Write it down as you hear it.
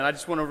I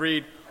just want to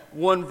read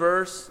one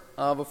verse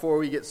before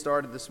we get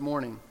started this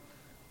morning.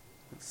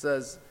 It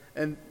says,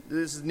 and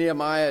this is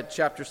Nehemiah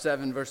chapter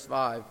 7, verse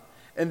 5.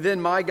 And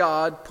then my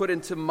God put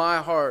into my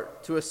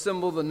heart to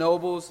assemble the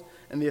nobles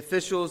and the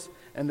officials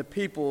and the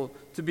people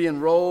to be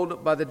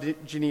enrolled by the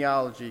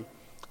genealogy.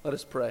 Let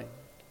us pray.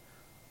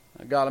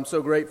 God, I'm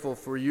so grateful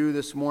for you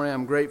this morning.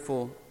 I'm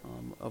grateful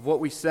of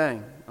what we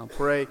sang. I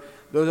pray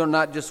those are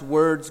not just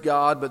words,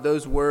 God, but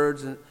those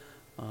words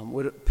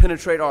would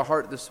penetrate our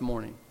heart this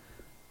morning.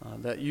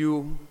 That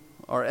you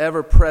are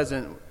ever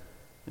present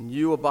and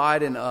you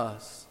abide in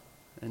us.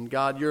 And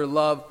God, your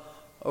love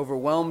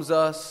overwhelms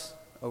us,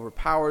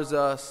 overpowers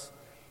us,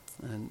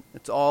 and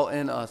it's all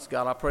in us.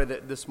 God, I pray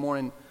that this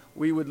morning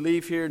we would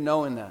leave here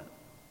knowing that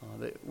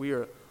we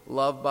are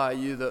loved by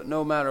you, that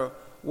no matter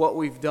what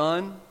we've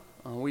done,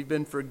 we've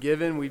been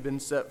forgiven, we've been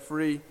set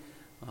free.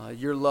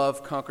 Your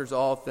love conquers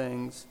all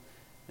things,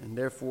 and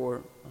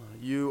therefore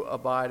you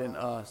abide in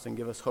us and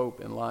give us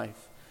hope in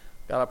life.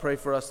 God, I pray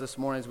for us this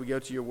morning as we go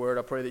to your word.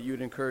 I pray that you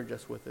would encourage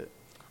us with it.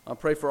 I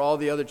pray for all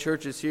the other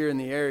churches here in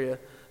the area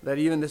that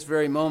even this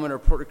very moment are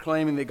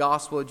proclaiming the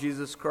gospel of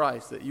Jesus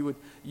Christ, that you would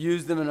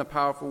use them in a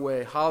powerful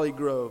way. Holly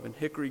Grove and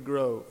Hickory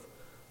Grove.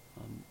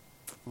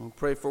 We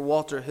pray for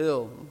Walter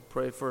Hill. We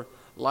pray for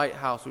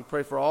Lighthouse. We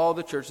pray for all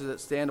the churches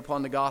that stand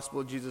upon the gospel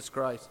of Jesus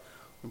Christ.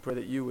 We pray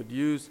that you would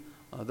use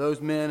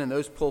those men and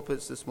those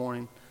pulpits this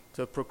morning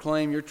to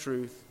proclaim your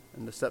truth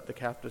and to set the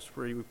captives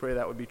free. We pray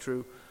that would be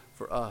true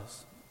for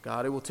us.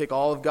 God, it will take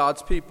all of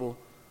God's people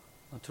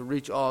to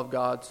reach all of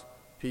God's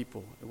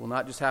people. It will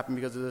not just happen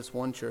because of this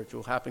one church. It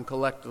will happen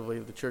collectively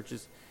of the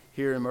churches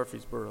here in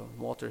Murfreesboro,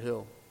 Walter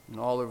Hill, and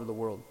all over the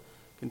world.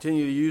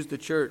 Continue to use the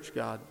church,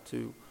 God,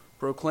 to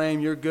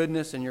proclaim your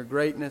goodness and your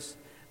greatness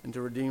and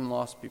to redeem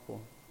lost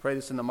people. Pray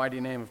this in the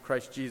mighty name of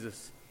Christ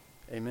Jesus.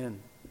 Amen.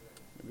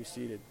 Be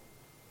seated.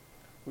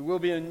 We will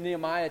be in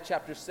Nehemiah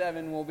chapter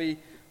 7. We'll be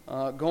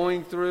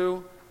going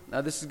through. Now,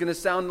 this is going to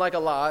sound like a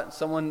lot.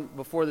 Someone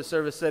before the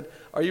service said,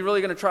 are you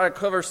really going to try to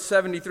cover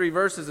 73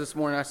 verses this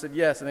morning? I said,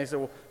 yes. And they said,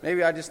 well,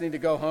 maybe I just need to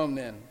go home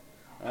then.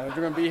 You're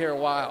going to be here a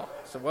while.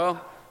 I said,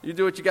 well, you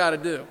do what you got to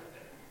do.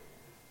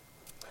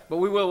 But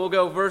we will. We'll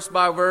go verse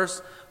by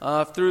verse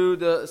through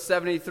the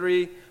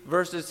 73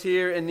 verses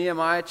here in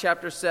Nehemiah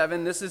chapter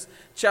 7. This is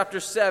chapter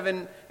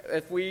 7.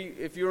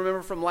 If you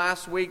remember from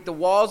last week, the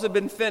walls have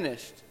been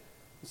finished.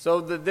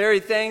 So the very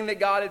thing that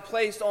God had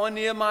placed on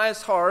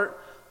Nehemiah's heart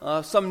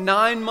some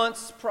 9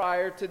 months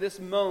prior to this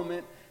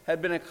moment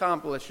had been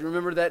accomplished. You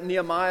remember that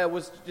Nehemiah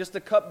was just a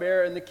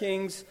cupbearer in the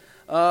king's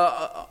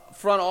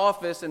front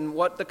office, and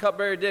what the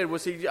cupbearer did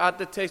was he got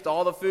to taste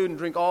all the food and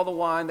drink all the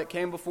wine that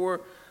came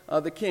before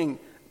the king.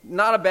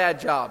 Not a bad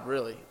job,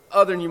 really,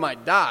 other than you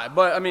might die.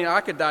 But, I mean, I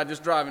could die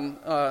just driving,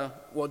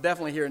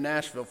 definitely here in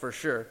Nashville for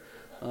sure.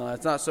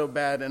 It's not so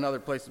bad in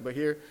other places, but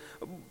here.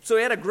 So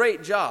he had a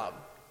great job.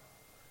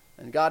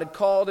 And God had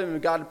called him,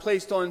 and God had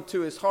placed onto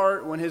his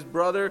heart when his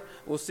brother,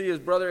 we'll see his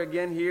brother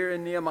again here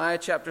in Nehemiah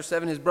chapter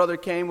 7, his brother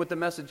came with the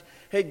message,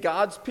 hey,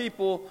 God's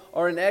people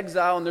are in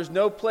exile, and there's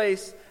no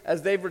place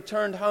as they've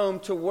returned home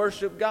to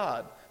worship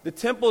God. The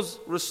temple's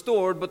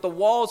restored, but the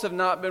walls have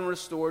not been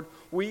restored.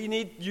 You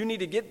need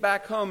to get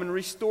back home and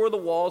restore the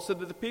walls so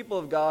that the people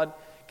of God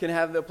can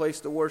have their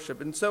place to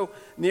worship. And so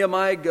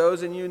Nehemiah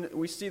goes, and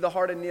we see the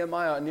heart of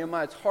Nehemiah.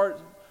 Nehemiah's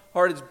heart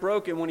is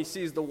broken when he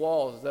sees the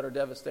walls that are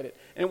devastated.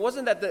 And it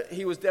wasn't that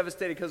he was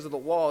devastated because of the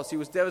walls. He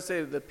was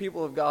devastated that the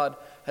people of God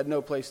had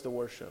no place to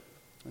worship.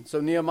 And so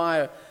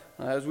Nehemiah,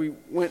 as we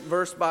went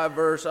verse by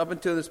verse up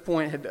until this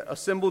point, had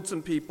assembled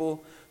some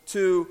people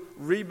to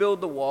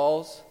rebuild the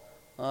walls.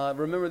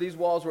 Remember, these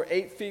walls were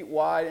 8 feet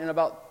wide and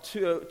about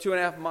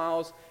 2.5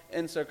 miles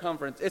in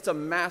circumference. It's a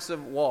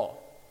massive wall.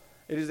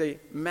 It is a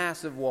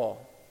massive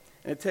wall.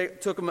 And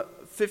it took them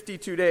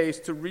 52 days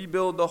to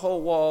rebuild the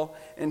whole wall.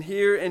 And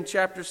here in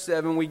chapter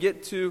 7, we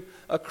get to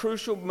a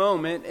crucial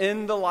moment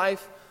in the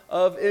life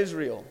of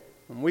Israel.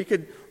 And we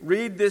could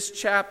read this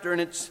chapter,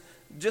 and it's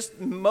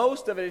just,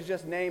 most of it is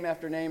just name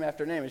after name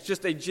after name. It's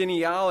just a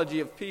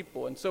genealogy of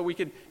people. And so we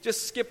could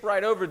just skip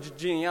right over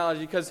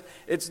genealogy because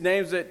it's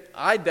names that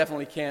I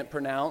definitely can't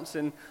pronounce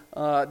and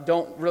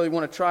don't really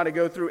want to try to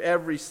go through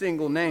every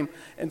single name.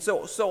 And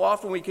so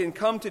often we can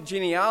come to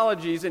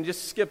genealogies and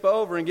just skip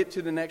over and get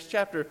to the next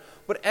chapter.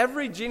 But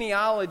every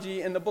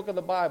genealogy in the book of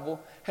the Bible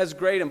has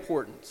great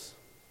importance.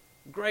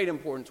 Great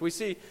importance. We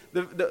see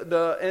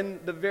in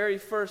the very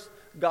first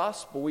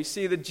gospel, we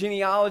see the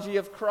genealogy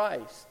of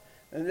Christ.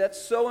 And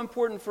that's so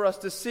important for us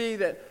to see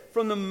that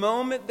from the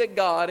moment that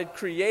God had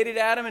created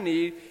Adam and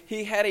Eve,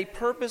 he had a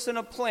purpose and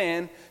a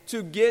plan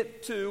to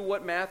get to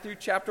what Matthew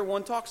chapter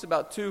 1 talks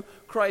about, to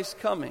Christ's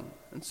coming.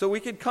 And so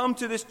we could come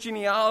to this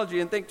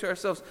genealogy and think to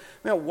ourselves,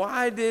 man,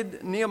 why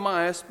did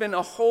Nehemiah spend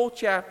a whole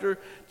chapter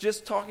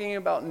just talking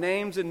about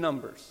names and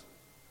numbers?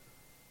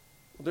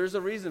 Well, there's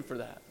a reason for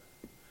that.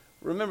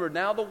 Remember,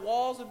 now the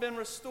walls have been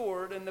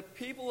restored and the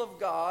people of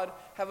God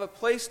have a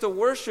place to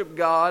worship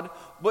God.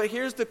 But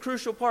here's the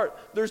crucial part.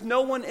 There's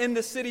no one in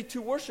the city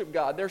to worship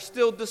God. They're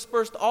still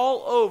dispersed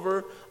all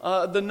over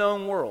the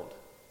known world.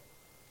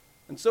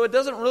 And so it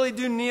doesn't really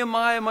do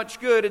Nehemiah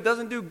much good. It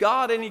doesn't do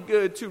God any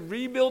good to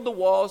rebuild the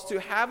walls, to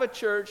have a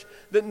church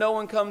that no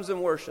one comes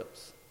and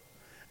worships.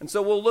 And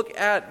so we'll look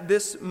at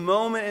this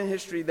moment in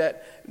history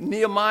that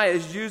Nehemiah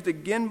is used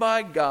again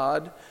by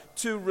God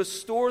to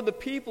restore the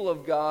people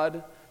of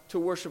God to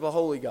worship a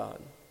holy God.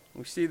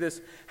 We see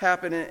this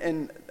happen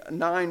in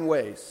 9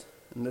 ways.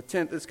 And the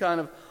 10th is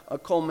kind of a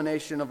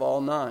culmination of all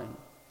 9.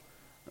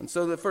 And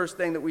so the first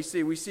thing that we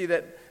see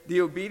that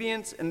the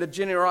obedience and the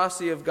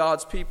generosity of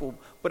God's people,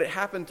 but it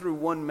happened through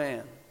one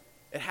man.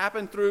 It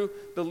happened through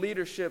the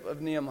leadership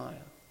of Nehemiah.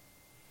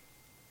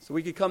 So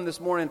we could come this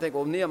morning and think,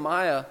 well,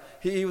 Nehemiah,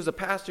 he was a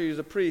pastor, he was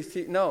a priest.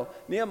 No,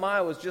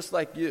 Nehemiah was just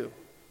like you.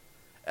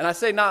 And I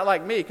say not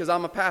like me because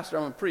I'm a pastor,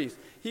 I'm a priest.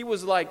 He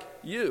was like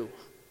you.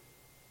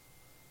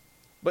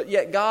 But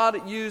yet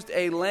God used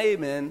a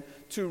layman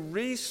to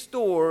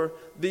restore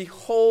the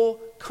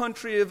whole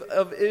country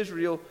of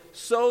Israel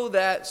so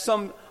that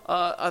some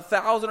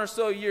 1,000 or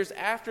so years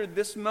after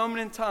this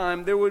moment in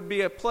time, there would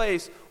be a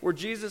place where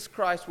Jesus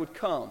Christ would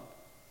come.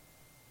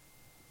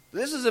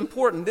 This is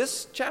important.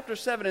 This chapter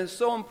 7 is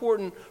so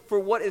important for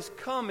what is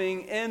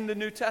coming in the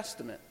New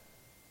Testament.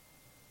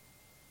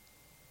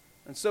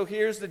 And so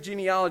here's the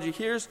genealogy.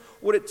 Here's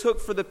what it took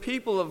for the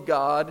people of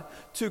God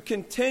to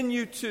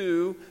continue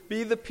to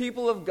be the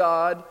people of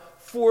God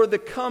for the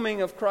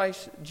coming of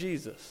Christ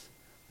Jesus.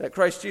 That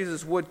Christ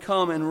Jesus would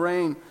come and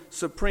reign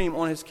supreme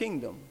on his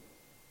kingdom.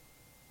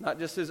 Not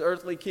just his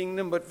earthly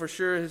kingdom, but for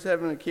sure his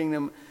heavenly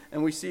kingdom.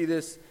 And we see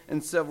this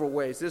in several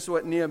ways. This is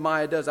what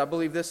Nehemiah does. I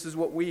believe this is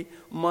what we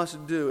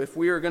must do if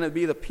we are going to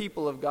be the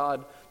people of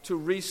God to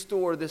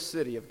restore this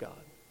city of God.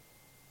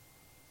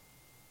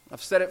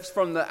 I've said it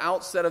from the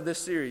outset of this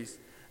series.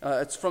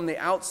 It's from the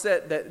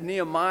outset that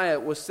Nehemiah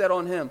was set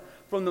on him.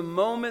 From the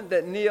moment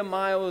that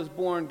Nehemiah was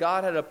born,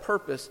 God had a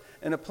purpose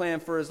and a plan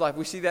for his life.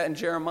 We see that in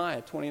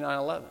Jeremiah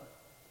 29:11.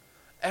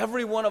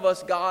 Every one of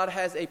us, God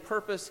has a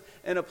purpose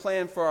and a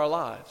plan for our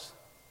lives.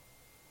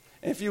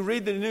 And if you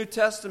read the New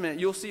Testament,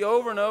 you'll see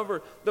over and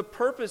over, the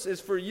purpose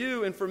is for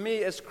you and for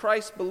me as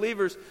Christ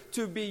believers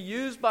to be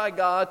used by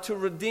God to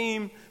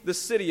redeem the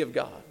city of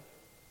God.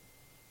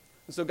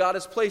 And so God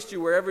has placed you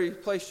wherever He's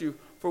placed you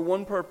for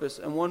one purpose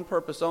and one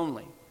purpose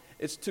only.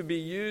 It's to be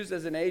used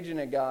as an agent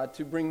of God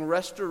to bring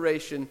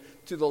restoration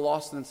to the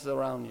lostness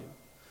around you.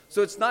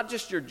 So it's not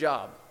just your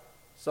job.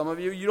 Some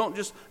of you don't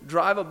just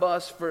drive a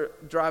bus for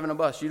driving a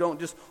bus. You don't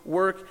just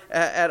work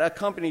at a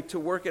company to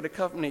work at a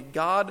company.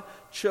 God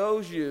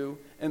chose you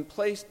and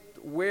placed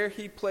where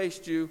He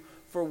placed you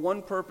for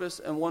one purpose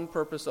and one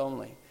purpose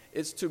only.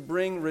 It's to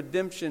bring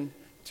redemption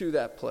to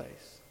that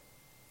place.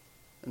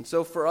 And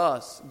so for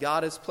us,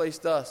 God has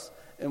placed us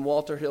in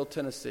Walter Hill,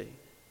 Tennessee,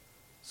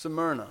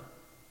 Smyrna,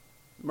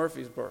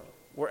 Murfreesboro,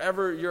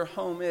 wherever your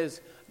home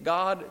is.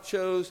 God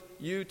chose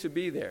you to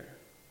be there.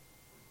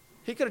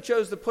 He could have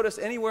chose to put us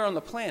anywhere on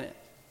the planet,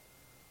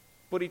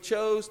 but He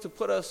chose to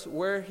put us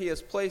where He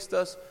has placed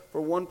us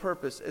for one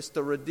purpose. It's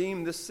to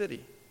redeem this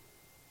city.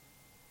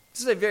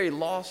 This is a very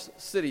lost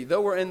city.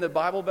 Though we're in the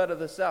Bible Belt of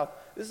the South,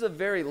 this is a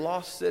very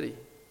lost city.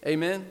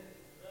 Amen?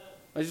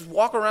 I just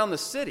walk around the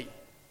city.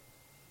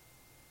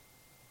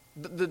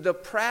 The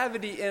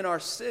depravity in our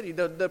city,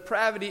 the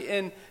depravity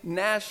in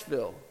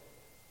Nashville,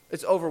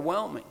 it's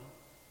overwhelming.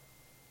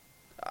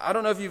 I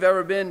don't know if you've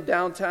ever been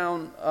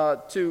downtown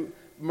to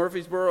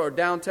Murfreesboro or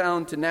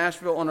downtown to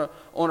Nashville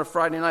on a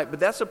Friday night, but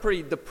that's a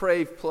pretty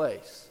depraved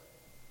place.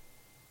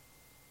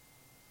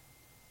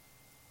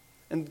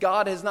 And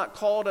God has not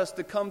called us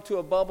to come to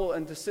a bubble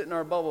and to sit in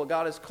our bubble.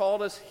 God has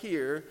called us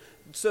here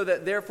so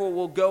that therefore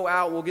we'll go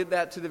out, we'll get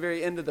that to the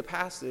very end of the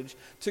passage,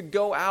 to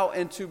go out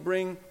and to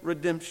bring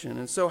redemption.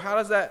 And so how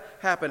does that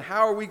happen?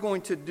 How are we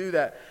going to do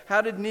that?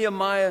 How did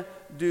Nehemiah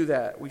do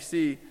that? We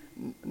see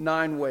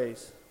 9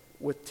 ways,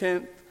 with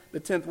the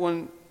 10th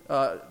one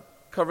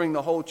covering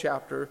the whole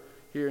chapter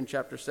here in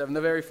chapter 7.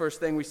 The very first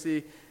thing we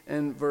see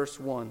in verse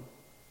 1.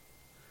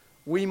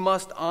 We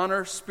must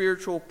honor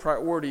spiritual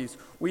priorities.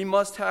 We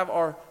must have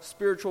our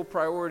spiritual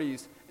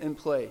priorities in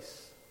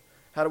place.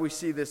 How do we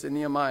see this in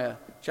Nehemiah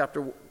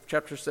chapter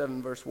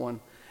 7, verse 1?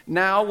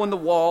 Now, when the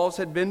walls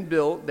had been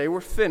built, they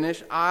were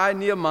finished, I,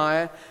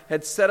 Nehemiah,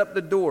 had set up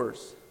the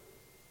doors.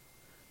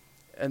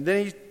 And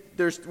then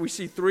we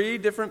see 3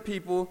 different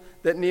people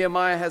that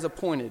Nehemiah has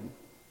appointed.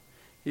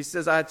 He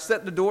says, I had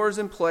set the doors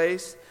in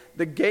place.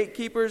 The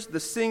gatekeepers, the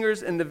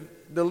singers, and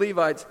the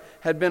Levites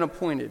had been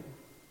appointed.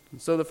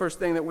 And so the first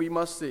thing that we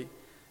must see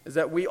is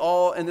that we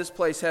all in this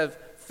place have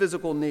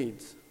physical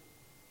needs.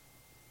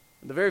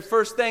 The very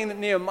first thing that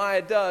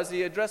Nehemiah does,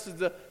 he addresses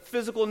the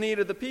physical need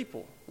of the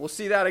people. We'll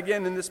see that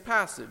again in this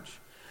passage.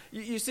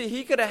 You see,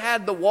 he could have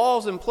had the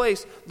walls in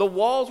place. The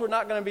walls were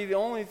not going to be the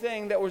only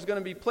thing that was going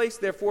to be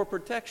placed there for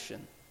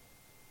protection.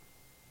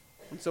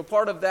 And so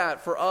part of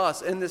that for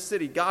us in this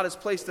city, God has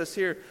placed us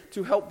here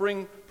to help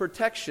bring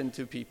protection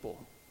to people.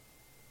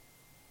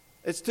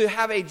 It's to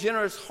have a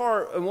generous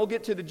heart, and we'll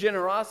get to the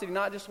generosity,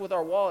 not just with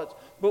our wallets,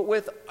 but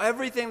with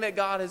everything that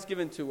God has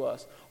given to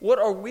us. What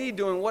are we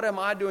doing? What am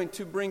I doing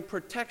to bring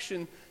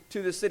protection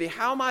to the city?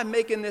 How am I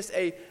making this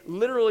a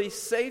literally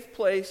safe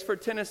place for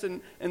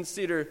Tennyson and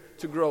Cedar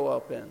to grow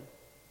up in?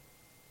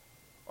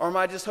 Or am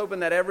I just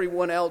hoping that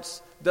everyone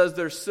else does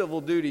their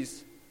civil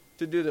duties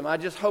to do them? Am I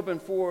just hoping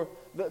for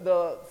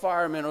the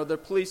firemen or the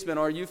policemen,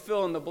 or you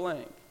fill in the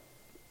blank?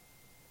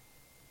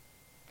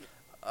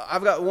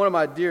 I've got one of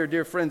my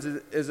dear friends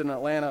is an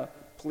Atlanta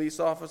police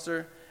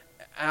officer,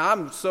 and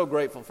I'm so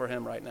grateful for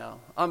him right now.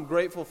 I'm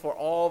grateful for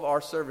all of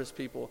our service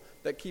people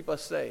that keep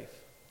us safe.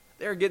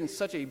 They're getting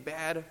such a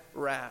bad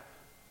rap.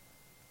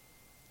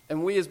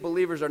 And we as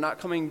believers are not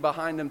coming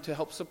behind them to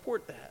help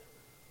support that.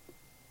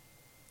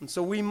 And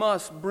so we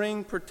must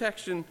bring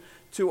protection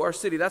to our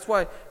city. That's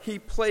why he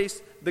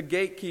placed the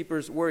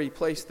gatekeepers where he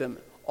placed them,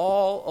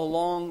 all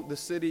along the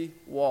city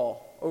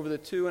wall, over the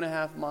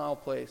 2.5 mile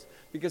place,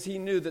 because he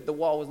knew that the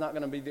wall was not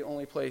going to be the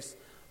only place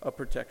of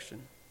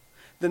protection.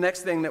 The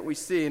next thing that we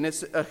see, and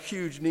it's a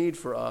huge need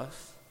for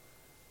us,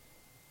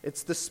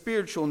 it's the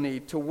spiritual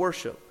need to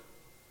worship.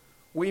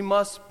 We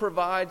must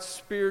provide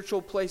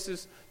spiritual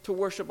places to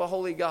worship a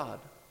holy God,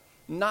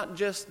 not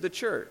just the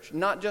church,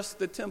 not just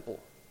the temple.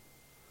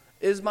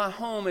 Is my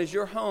home, is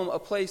your home a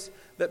place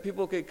that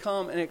people could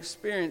come and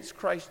experience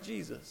Christ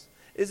Jesus?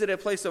 Is it a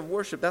place of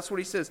worship? That's what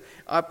he says.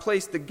 I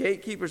placed the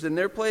gatekeepers in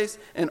their place,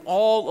 and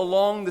all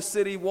along the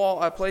city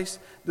wall I placed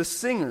the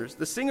singers.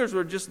 The singers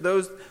were just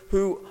those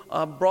who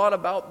brought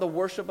about the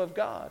worship of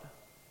God.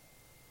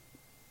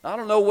 I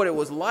don't know what it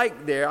was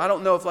like there. I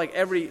don't know if like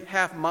every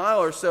half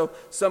mile or so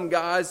some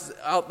guys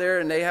out there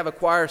and they have a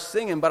choir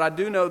singing, but I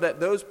do know that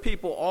those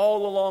people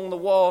all along the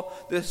wall,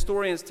 the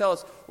historians tell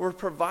us, were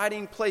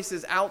providing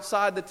places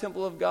outside the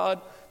temple of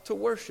God to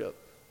worship.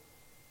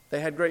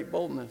 They had great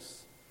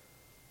boldness.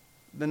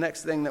 The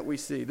next thing that we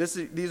see,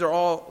 these are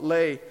all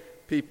lay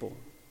people,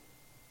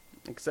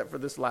 except for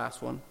this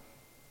last one.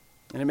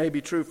 And it may be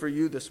true for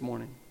you this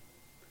morning.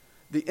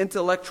 The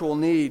intellectual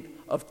need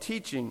of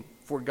teaching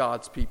for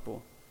God's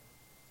people.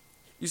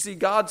 You see,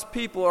 God's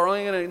people are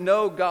only going to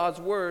know God's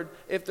word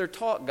if they're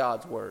taught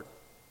God's word.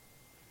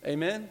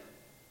 Amen?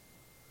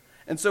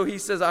 And so he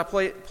says, I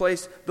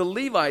place the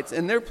Levites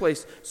in their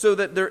place so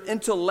that their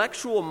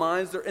intellectual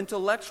minds, their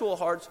intellectual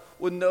hearts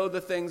would know the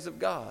things of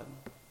God.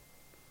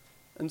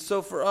 And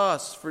so for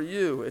us, for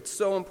you, it's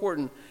so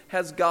important.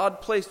 Has God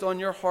placed on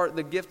your heart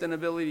the gift and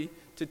ability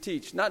to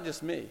teach? Not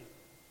just me.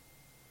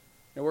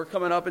 And we're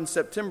coming up in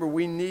September.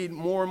 We need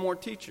more and more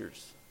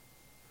teachers.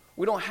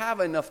 We don't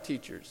have enough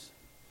teachers.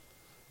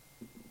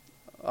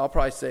 I'll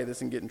probably say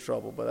this and get in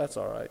trouble, but that's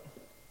all right.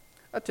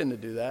 I tend to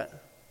do that.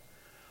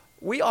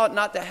 We ought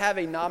not to have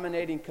a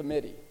nominating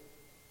committee.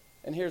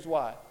 And here's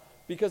why.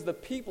 Because the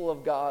people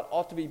of God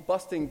ought to be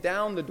busting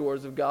down the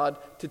doors of God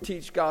to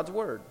teach God's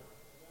word.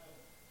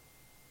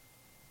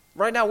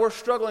 Right now we're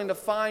struggling to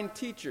find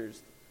teachers.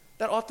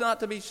 That ought not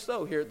to be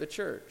so here at the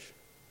church.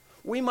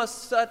 We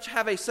must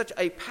have such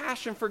a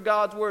passion for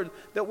God's word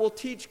that we'll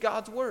teach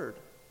God's word.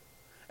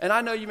 And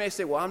I know you may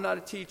say, well, I'm not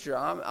a teacher.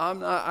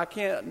 I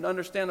can't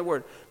understand the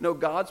word. No,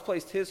 God's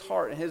placed his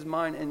heart and his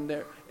mind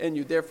in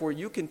you. Therefore,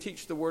 you can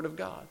teach the word of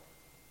God.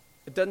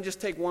 It doesn't just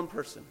take one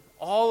person.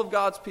 All of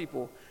God's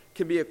people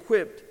can be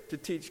equipped to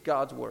teach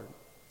God's word.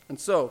 And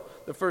so,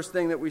 the first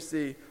thing that we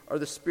see are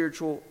the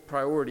spiritual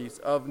priorities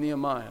of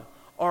Nehemiah.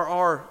 Are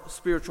our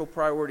spiritual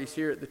priorities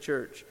here at the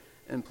church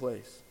in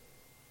place?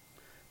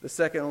 The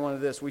second one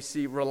of this, we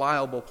see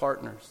reliable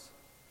partners.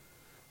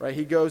 Right?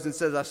 He goes and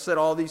says, I've set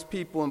all these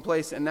people in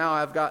place, and now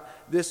I've got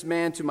this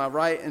man to my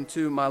right and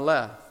to my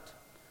left.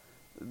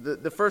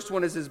 The first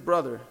one is his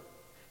brother,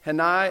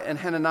 Hanai and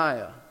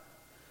Hananiah.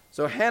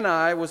 So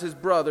Hanai was his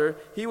brother.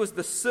 He was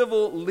the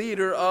civil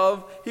leader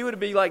he would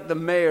be like the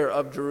mayor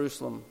of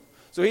Jerusalem.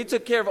 So he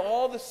took care of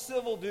all the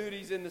civil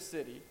duties in the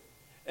city.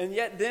 And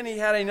yet then he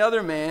had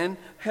another man,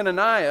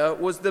 Hananiah,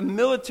 was the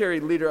military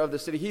leader of the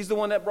city. He's the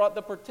one that brought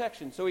the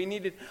protection. So he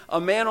needed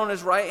a man on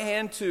his right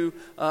hand to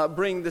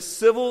bring the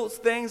civil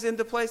things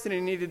into place, and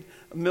he needed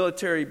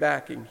military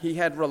backing. He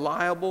had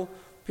reliable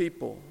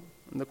people.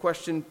 And the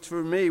question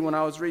for me when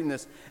I was reading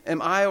this,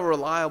 am I a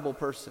reliable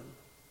person?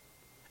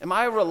 Am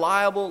I a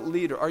reliable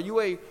leader? Are you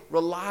a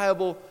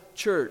reliable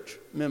church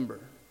member?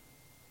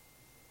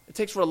 It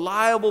takes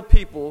reliable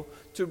people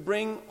to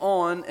bring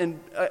on and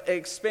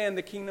expand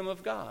the kingdom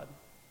of God.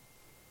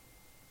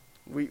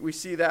 We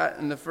see that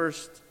in the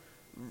first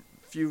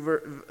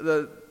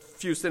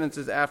few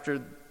sentences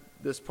after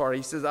this part.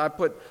 He says, I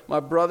put my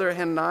brother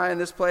Hananiah in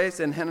this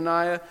place, and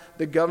Hananiah,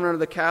 the governor of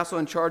the castle,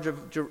 in charge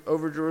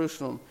over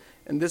Jerusalem.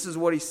 And this is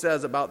what he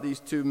says about these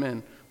two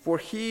men. For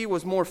he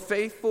was more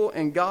faithful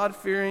and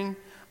God-fearing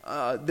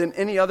than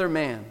any other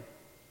man.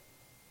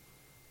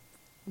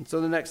 And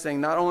so the next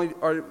thing, not only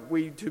are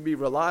we to be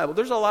reliable,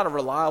 there's a lot of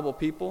reliable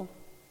people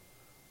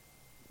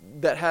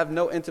that have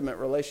no intimate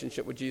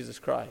relationship with Jesus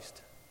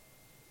Christ.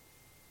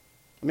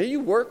 I mean,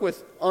 you work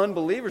with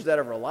unbelievers that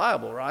are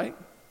reliable, right?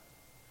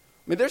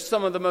 I mean, there's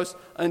some of the most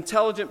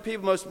intelligent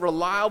people, most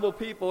reliable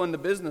people in the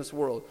business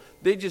world.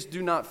 They just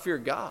do not fear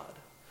God.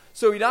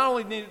 So not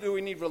only do we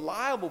need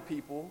reliable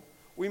people,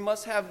 we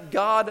must have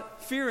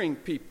God-fearing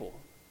people.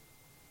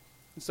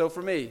 So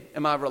for me,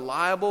 am I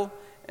reliable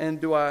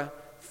and do I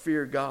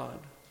fear God?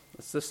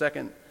 That's the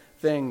second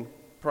thing,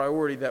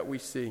 priority that we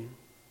see.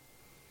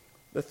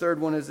 The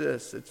third one is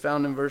this. It's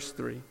found in verse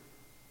 3.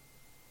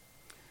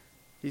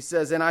 He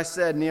says, and I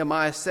said,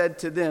 Nehemiah said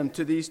to them,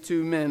 to these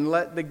two men,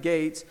 let the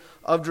gates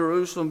of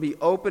Jerusalem be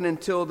open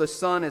until the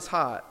sun is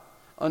hot.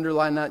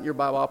 Underline that in your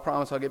Bible. I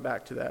promise I'll get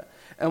back to that.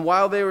 And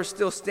while they were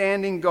still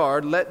standing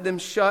guard, let them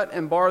shut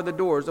and bar the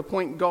doors.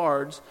 Appoint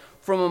guards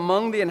from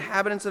among the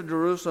inhabitants of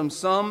Jerusalem,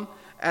 some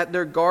at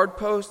their guard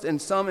posts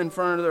and some in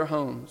front of their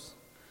homes.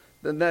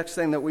 The next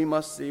thing that we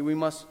must see, we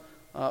must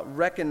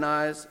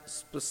recognize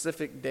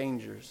specific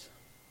dangers.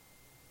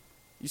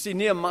 You see,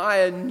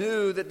 Nehemiah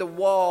knew that the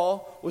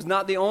wall was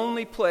not the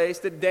only place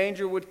that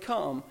danger would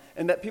come,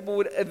 and that people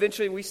would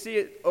eventually, we see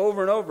it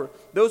over and over.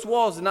 Those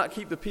walls did not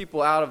keep the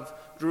people out of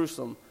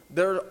Jerusalem.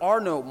 There are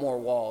no more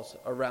walls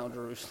around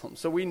Jerusalem.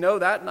 So we know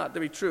that not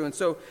to be true. And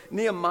so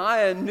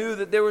Nehemiah knew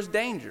that there was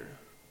danger.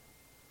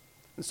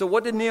 And so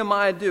what did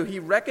Nehemiah do? He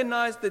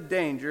recognized the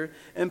danger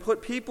and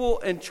put people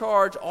in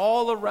charge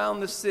all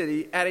around the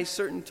city at a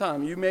certain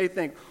time. You may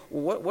think,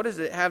 well, what does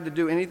it have to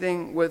do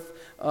anything with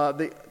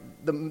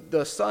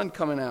the sun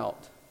coming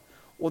out?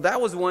 Well, that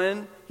was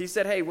when he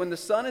said, hey, when the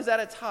sun is at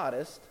its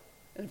hottest,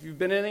 and if you've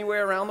been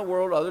anywhere around the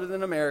world other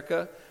than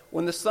America,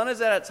 when the sun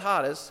is at its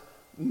hottest,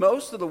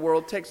 most of the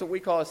world takes what we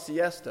call a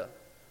siesta.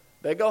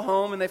 They go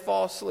home and they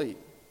fall asleep.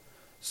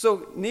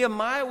 So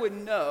Nehemiah would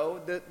know,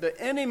 the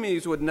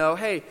enemies would know,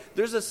 hey,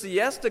 there's a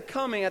siesta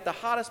coming at the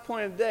hottest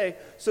point of the day,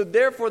 so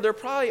therefore they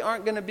probably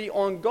aren't going to be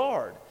on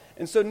guard.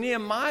 And so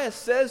Nehemiah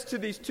says to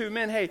these two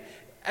men, hey,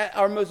 at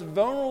our most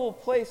vulnerable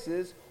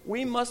places,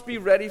 we must be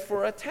ready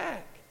for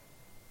attack.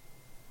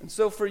 And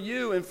so for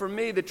you and for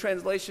me, the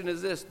translation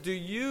is this. Do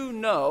you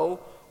know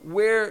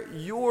where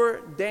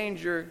your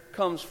danger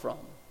comes from?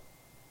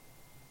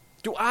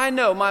 Do I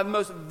know my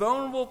most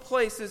vulnerable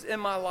places in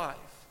my life?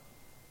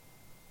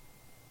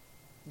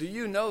 Do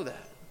you know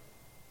that?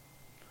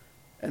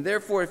 And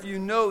therefore, if you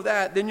know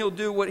that, then you'll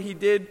do what he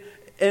did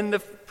in the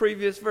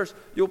previous verse.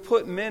 You'll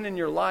put men in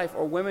your life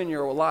or women in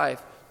your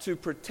life to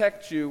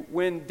protect you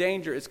when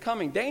danger is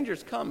coming. Danger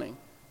is coming.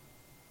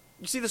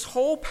 You see, this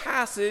whole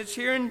passage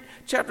here in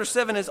chapter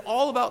 7 is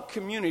all about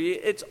community.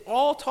 It's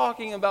all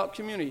talking about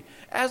community.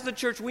 As the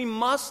church, we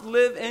must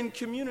live in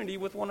community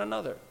with one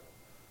another.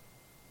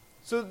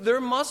 So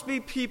there must be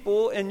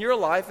people in your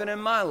life and in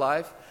my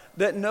life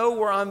that know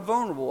where I'm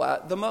vulnerable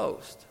at the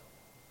most.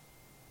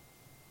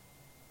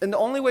 And the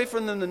only way for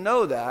them to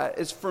know that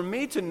is for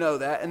me to know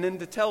that and then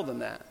to tell them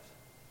that.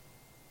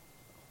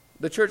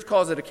 The church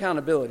calls it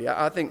accountability.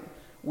 I think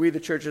we, the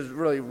church, has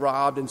really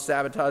robbed and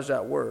sabotaged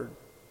that word.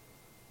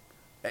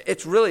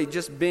 It's really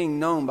just being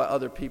known by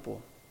other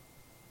people.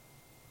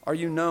 Are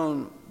you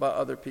known by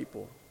other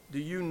people? Do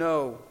you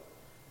know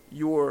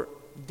your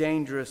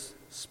dangerous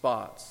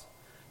spots?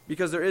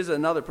 Because there is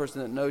another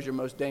person that knows your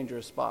most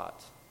dangerous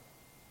spots.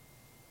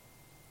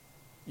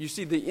 You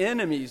see, the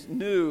enemies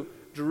knew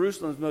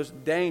Jerusalem's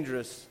most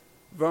dangerous,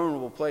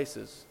 vulnerable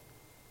places.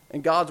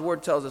 And God's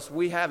word tells us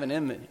we have an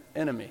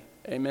enemy.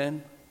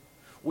 Amen?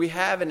 We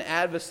have an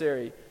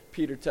adversary,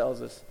 Peter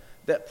tells us,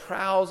 that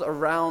prowls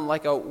around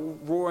like a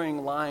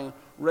roaring lion,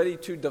 ready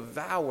to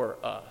devour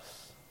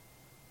us.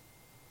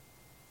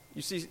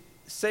 You see,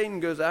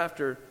 Satan goes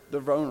after the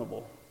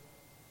vulnerable.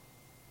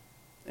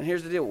 And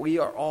here's the deal. We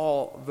are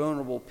all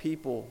vulnerable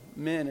people,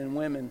 men and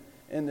women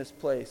in this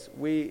place.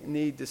 We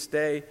need to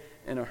stay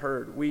in a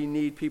herd. We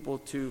need people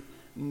to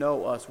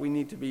know us. We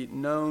need to be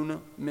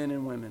known men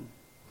and women.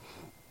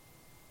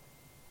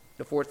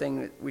 The fourth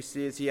thing that we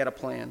see is he had a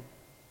plan.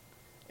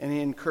 And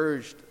he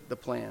encouraged the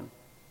plan.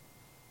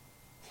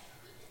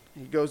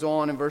 He goes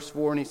on in verse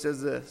 4 and he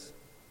says this.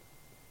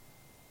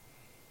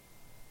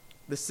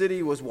 The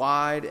city was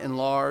wide and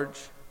large,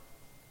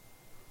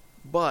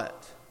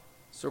 but,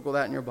 circle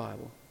that in your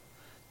Bible,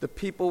 the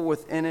people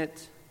within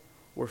it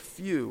were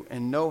few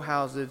and no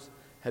houses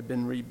had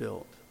been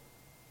rebuilt.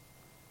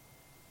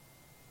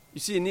 You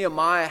see,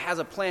 Nehemiah has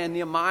a plan.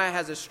 Nehemiah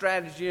has a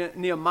strategy.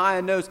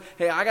 Nehemiah knows,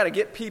 hey, I got to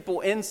get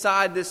people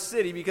inside this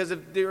city, because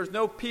if there's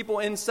no people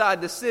inside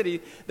the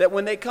city, that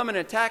when they come and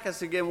attack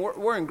us again,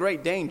 we're in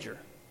great danger.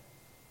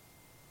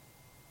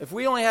 If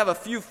we only have a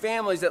few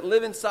families that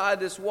live inside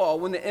this wall,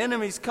 when the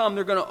enemies come,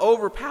 they're going to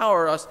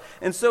overpower us.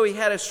 And so he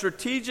had a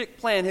strategic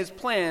plan. His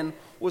plan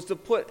was to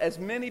put as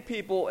many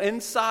people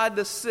inside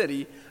the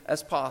city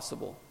as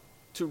possible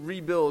to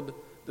rebuild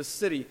the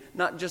city,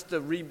 not just to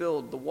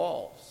rebuild the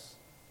walls.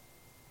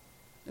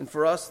 And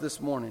for us this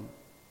morning,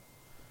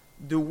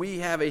 do we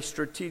have a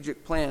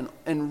strategic plan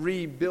in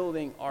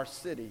rebuilding our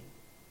city?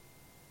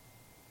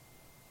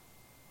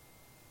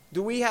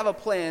 Do we have a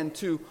plan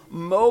to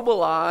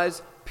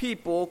mobilize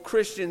people,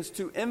 Christians,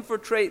 to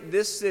infiltrate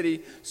this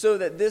city so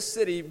that this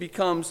city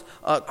becomes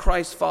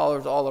Christ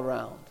followers all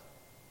around?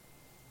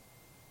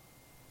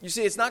 You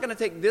see, it's not going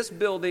to take this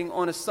building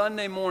on a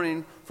Sunday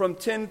morning from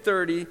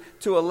 10:30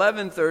 to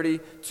 11:30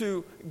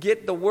 to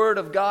get the Word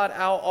of God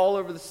out all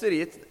over the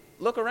city.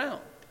 Look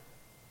around.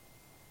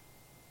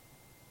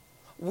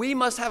 we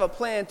must have a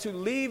plan to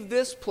leave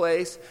this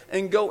place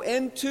and go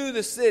into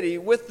the city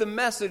with the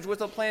message,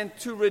 with a plan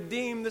to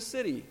redeem the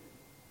city.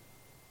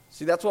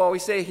 See, that's why we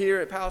say here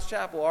at Palace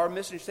Chapel, our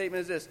mission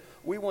statement is this: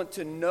 we want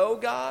to know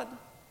God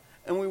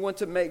and we want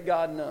to make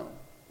God known.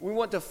 We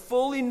want to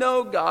fully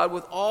know God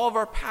with all of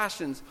our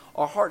passions,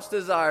 our heart's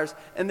desires,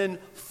 and then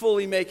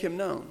fully make Him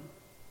known.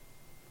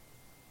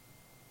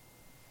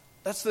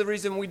 That's the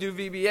reason we do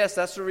VBS.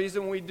 That's the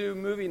reason we do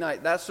movie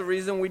night. That's the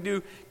reason we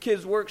do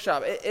kids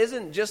workshop. It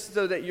isn't just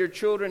so that your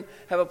children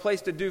have a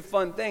place to do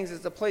fun things.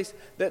 It's a place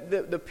that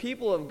the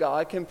people of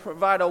God can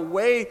provide a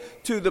way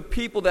to the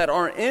people that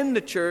aren't in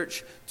the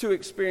church to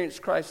experience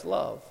Christ's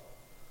love.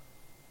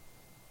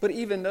 But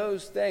even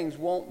those things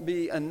won't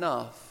be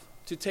enough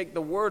to take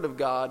the Word of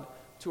God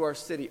to our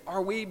city.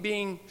 Are we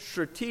being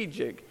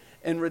strategic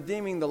in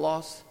redeeming the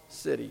lost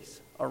cities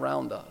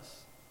around us?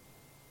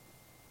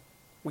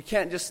 We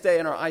can't just stay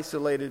in our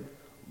isolated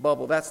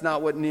bubble. That's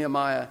not what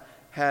Nehemiah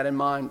had in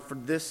mind for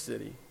this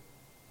city.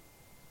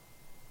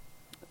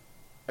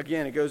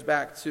 Again, it goes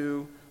back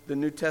to the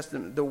New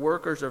Testament. The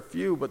workers are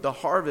few, but the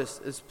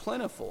harvest is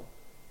plentiful.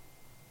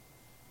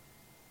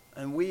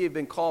 And we have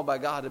been called by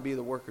God to be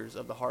the workers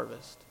of the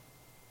harvest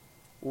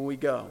when we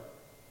go.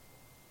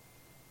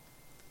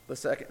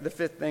 The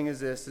fifth thing is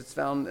this. It's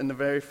found in the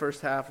very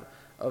first half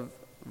of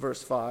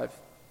verse 5.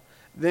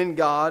 Then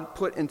God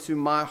put into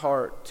my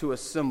heart to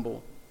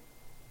assemble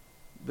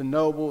the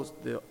nobles,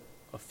 the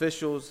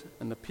officials,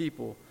 and the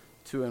people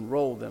to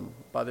enroll them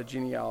by the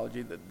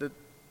genealogy.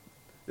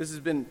 This has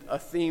been a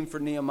theme for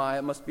Nehemiah.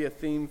 It must be a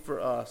theme for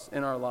us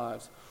in our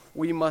lives.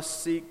 We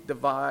must seek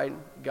divine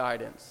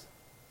guidance.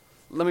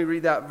 Let me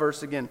read that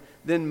verse again.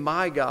 Then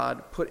my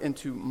God put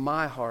into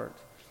my heart.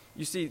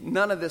 You see,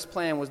 none of this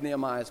plan was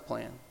Nehemiah's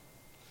plan.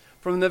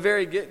 From the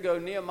very get-go,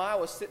 Nehemiah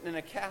was sitting in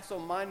a castle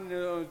minding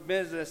his own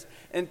business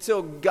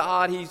until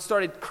he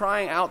started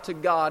crying out to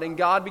God, and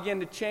God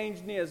began to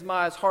change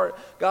Nehemiah's heart.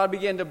 God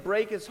began to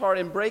break his heart,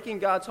 and breaking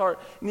God's heart,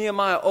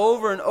 Nehemiah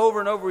over and over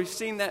and over, we've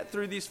seen that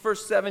through these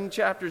first 7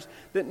 chapters,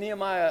 that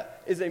Nehemiah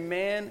is a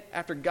man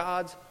after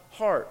God's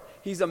heart.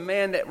 He's a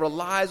man that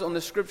relies on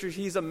the Scriptures.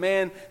 He's a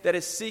man that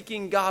is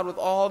seeking God with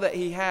all that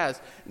he has.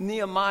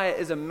 Nehemiah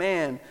is a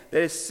man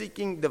that is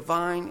seeking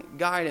divine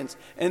guidance.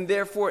 And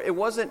therefore, it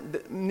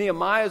wasn't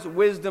Nehemiah's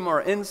wisdom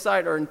or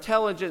insight or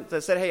intelligence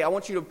that said, hey, I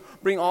want you to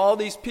bring all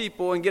these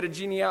people and get a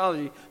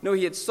genealogy. No,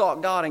 he had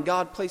sought God, and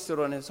God placed it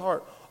on his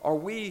heart. Are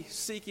we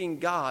seeking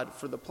God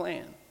for the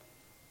plan?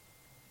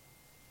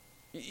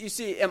 You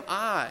see, am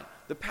I,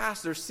 the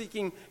pastor,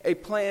 seeking a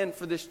plan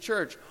for this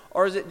church?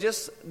 Or is it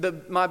just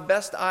my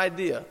best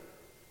idea?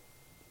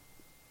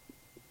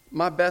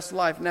 My best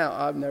life now?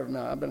 I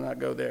better not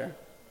go there.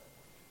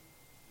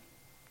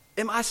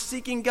 Am I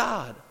seeking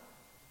God?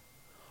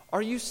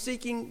 Are you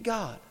seeking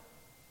God?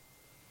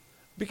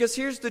 Because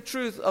here's the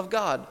truth of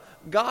God.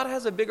 God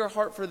has a bigger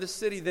heart for this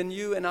city than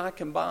you and I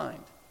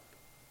combined.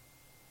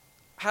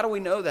 How do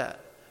we know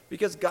that?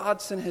 Because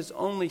God sent his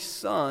only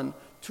Son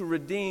to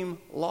redeem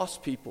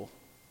lost people.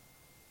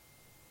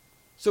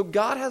 So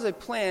God has a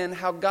plan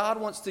how God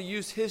wants to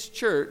use his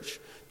church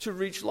to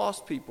reach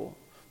lost people.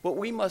 But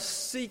we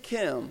must seek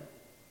him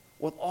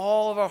with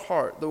all of our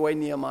heart the way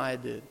Nehemiah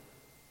did.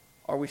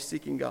 Are we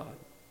seeking God?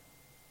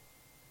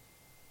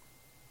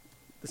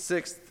 The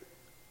sixth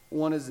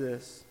one is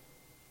this.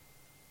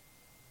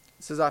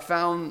 It says, I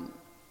found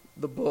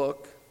the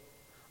book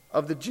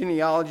of the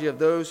genealogy of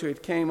those who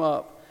had came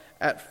up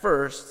at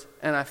first,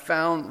 and I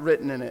found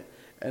written in it.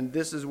 And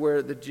this is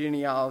where the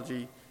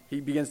genealogy,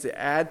 he begins to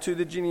add to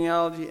the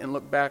genealogy and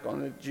look back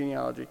on the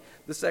genealogy.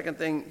 The second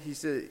thing he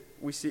said,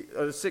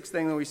 the sixth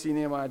thing that we see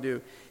Nehemiah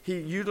do, he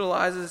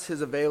utilizes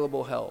his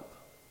available help.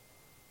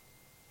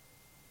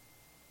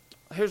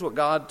 Here's what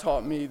God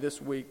taught me this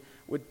week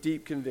with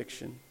deep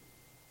conviction.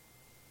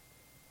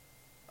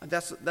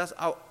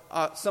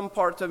 Some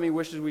parts of me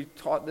wishes we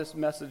taught this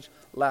message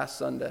last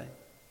Sunday.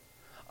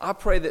 I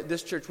pray that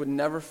this church would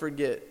never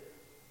forget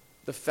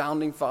the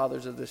founding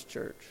fathers of this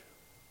church.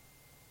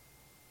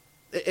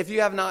 If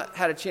you have not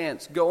had a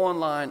chance, go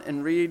online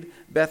and read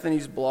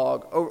Bethany's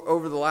blog.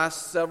 Over the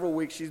last several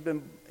weeks,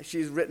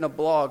 she's written a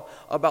blog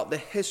about the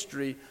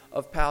history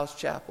of Palace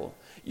Chapel.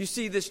 You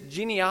see, this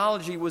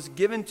genealogy was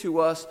given to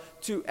us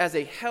as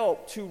a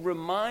help to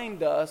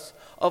remind us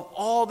of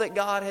all that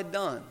God had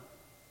done.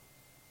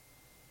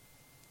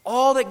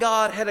 All that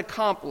God had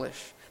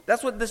accomplished.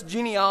 That's what this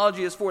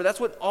genealogy is for. That's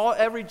what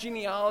every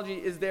genealogy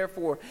is there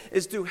for,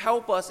 is to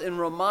help us and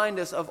remind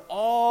us of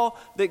all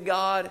that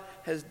God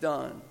has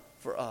done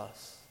for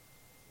us.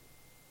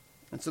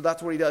 And so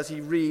that's what he does.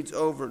 He reads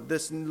over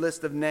this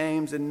list of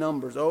names and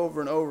numbers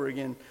over and over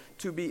again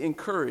to be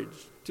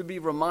encouraged, to be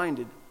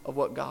reminded of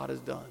what God has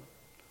done.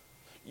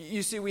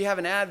 You see, we have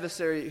an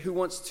adversary who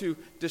wants to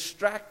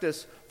distract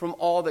us from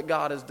all that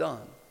God has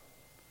done,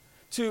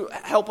 to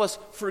help us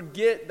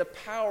forget the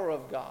power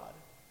of God.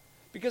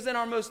 Because in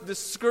our most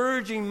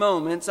discouraging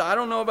moments, I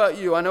don't know about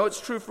you, I know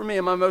it's true for me,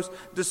 in my most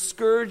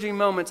discouraging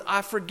moments,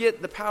 I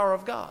forget the power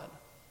of God.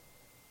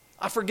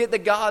 I forget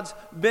that God's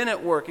been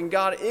at work and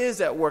God is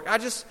at work. I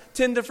just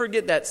tend to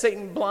forget that.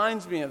 Satan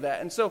blinds me of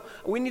that. And so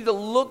we need to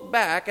look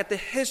back at the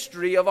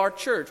history of our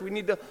church. We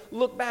need to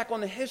look back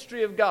on the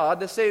history of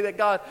God to say that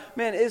God,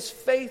 man, is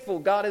faithful.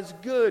 God is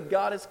good.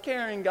 God is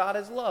caring. God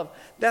is love.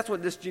 That's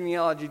what this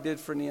genealogy did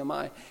for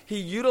Nehemiah. He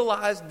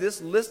utilized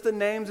this list of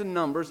names and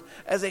numbers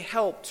as a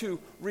help to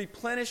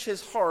replenish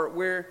his heart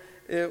where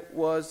it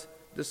was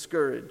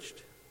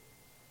discouraged.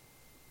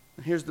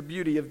 And here's the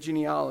beauty of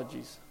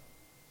genealogies.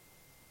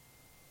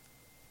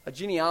 A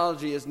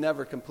genealogy is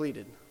never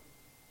completed.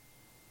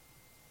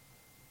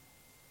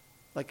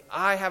 Like,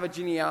 I have a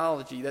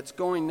genealogy that's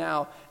going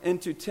now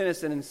into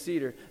Tennyson and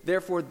Cedar.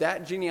 Therefore,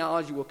 that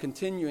genealogy will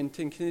continue and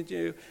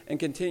continue and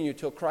continue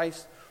till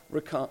Christ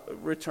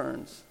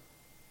returns.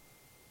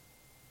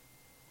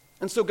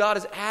 And so God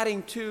is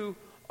adding to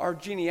our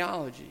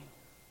genealogy.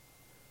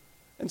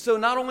 And so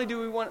not only do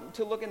we want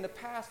to look in the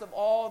past of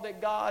all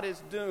that God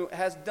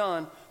has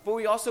done, but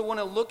we also want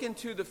to look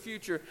into the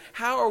future.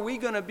 How are we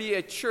going to be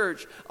a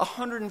church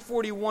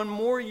 141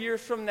 more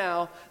years from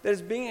now that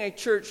is being a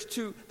church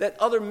that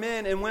other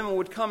men and women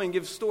would come and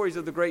give stories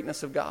of the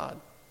greatness of God?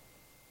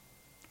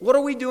 What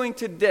are we doing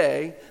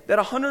today that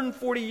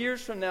 140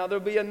 years from now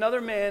there'll be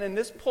another man in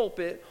this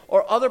pulpit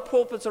or other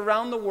pulpits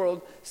around the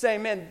world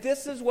saying, man,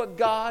 this is what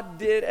God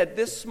did at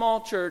this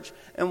small church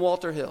in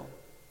Walter Hill.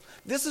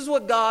 This is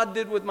what God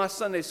did with my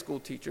Sunday school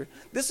teacher.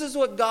 This is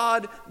what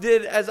God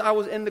did as I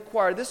was in the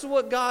choir. This is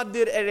what God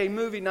did at a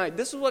movie night.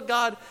 This is what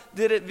God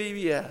did at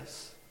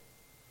VBS.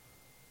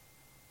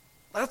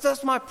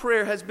 That's my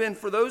prayer has been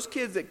for those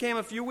kids that came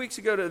a few weeks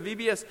ago to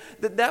VBS,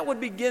 that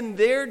would begin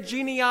their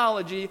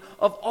genealogy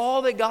of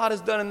all that God has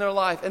done in their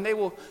life, and they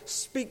will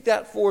speak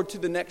that forward to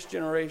the next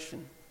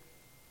generation.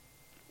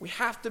 We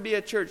have to be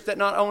a church that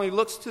not only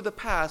looks to the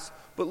past,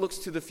 but looks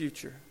to the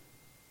future.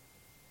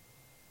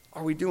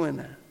 Are we doing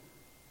that?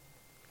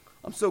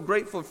 I'm so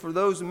grateful for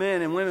those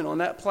men and women on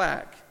that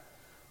plaque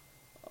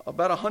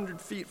about 100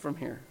 feet from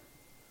here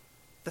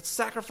that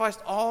sacrificed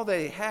all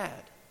they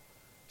had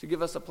to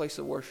give us a place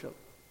of worship.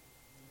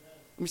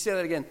 Let me say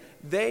that again.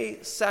 They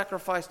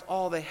sacrificed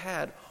all they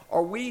had.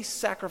 Are we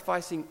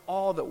sacrificing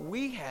all that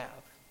we have?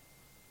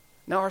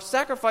 Now, our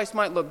sacrifice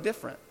might look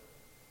different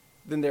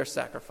than their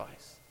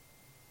sacrifice.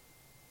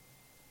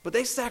 But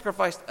they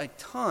sacrificed a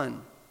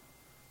ton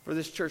for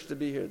this church to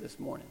be here this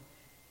morning.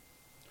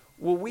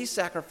 Will we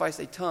sacrifice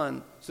a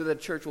ton so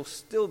that church will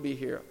still be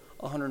here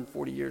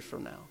 140 years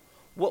from now?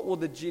 What will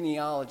the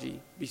genealogy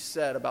be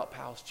said about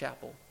Powell's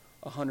Chapel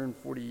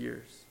 140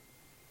 years?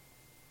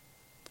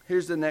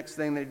 Here's the next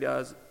thing that he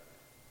does.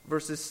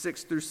 Verses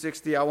 6 through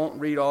 60, I won't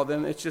read all of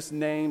them. It's just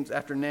names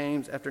after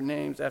names after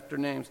names after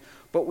names.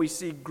 But we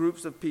see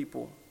groups of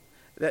people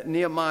that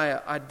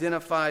Nehemiah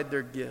identified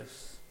their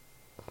gifts.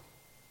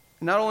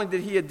 Not only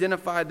did he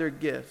identify their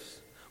gifts,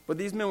 but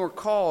these men were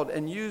called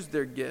and used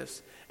their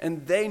gifts.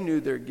 And they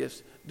knew their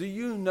gifts. Do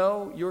you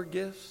know your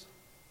gifts?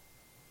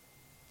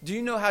 Do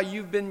you know how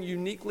you've been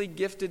uniquely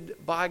gifted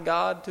by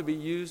God to be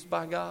used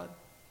by God?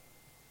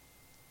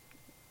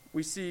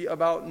 We see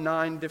about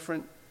 9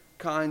 different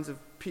kinds of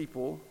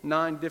people,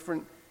 9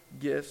 different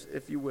gifts,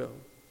 if you will.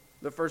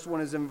 The first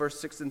one is in verse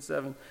 6 and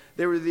 7.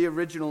 They were the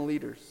original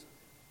leaders.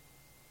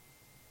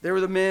 They were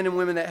the men and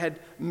women that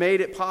had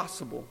made it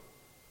possible.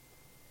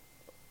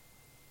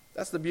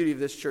 That's the beauty of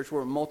this church.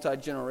 We're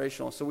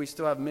multi-generational, so we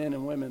still have men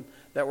and women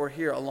that were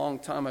here a long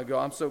time ago.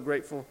 I'm so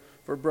grateful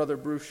for Brother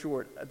Bruce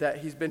Short that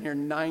he's been here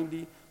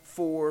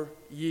 94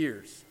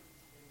 years.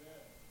 Amen.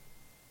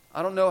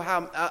 I don't know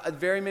how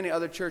very many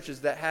other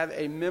churches that have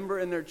a member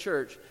in their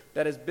church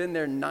that has been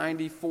there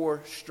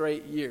 94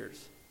 straight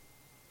years.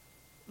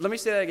 Let me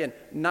say that again.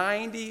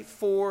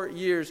 94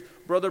 years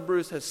Brother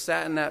Bruce has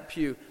sat in that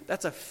pew.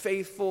 That's a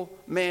faithful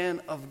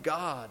man of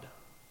God.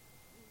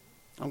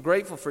 I'm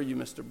grateful for you,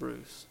 Mr.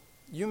 Bruce.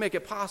 You make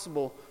it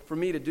possible for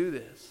me to do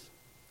this.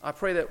 I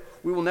pray that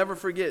we will never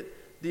forget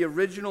the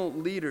original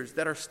leaders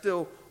that are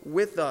still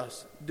with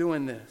us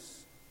doing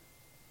this.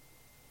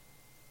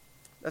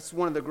 That's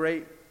one of the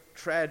great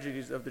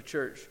tragedies of the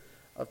church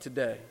of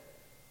today.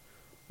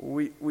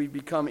 We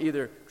become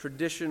either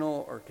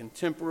traditional or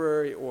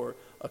contemporary or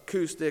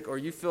acoustic, or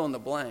you fill in the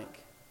blank.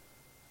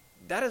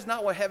 That is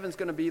not what heaven's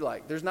going to be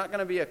like. There's not going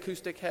to be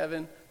acoustic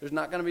heaven. There's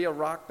not going to be a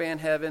rock band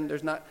heaven.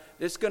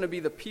 It's going to be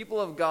the people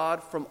of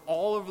God from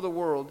all over the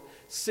world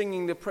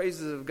singing the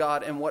praises of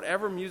God and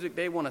whatever music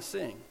they want to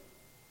sing,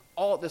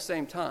 all at the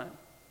same time.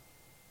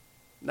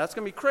 That's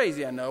going to be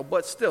crazy, I know,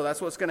 but still,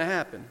 that's what's going to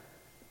happen.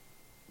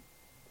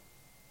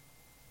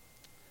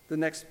 The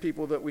next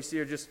people that we see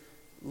are just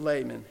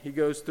laymen. He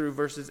goes through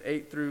verses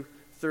 8 through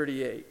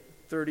 38,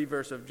 30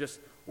 verse of just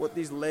what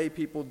these lay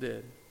people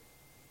did.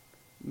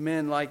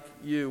 Men like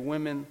you,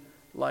 women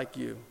like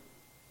you,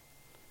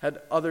 had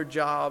other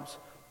jobs,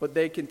 but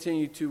they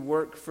continued to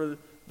work for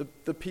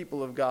the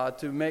people of God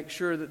to make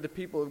sure that the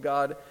people of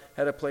God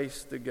had a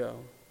place to go.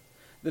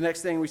 The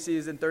next thing we see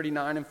is in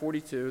 39 and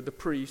 42, the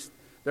priest.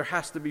 There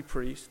has to be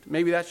priest.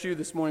 Maybe that's you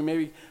this morning.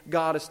 Maybe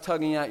God is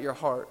tugging at your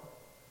heart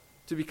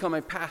to become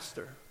a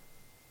pastor.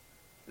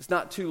 It's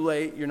not too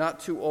late. You're not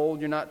too old.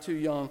 You're not too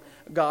young.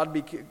 God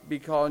be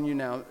calling you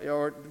now.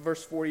 Or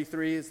verse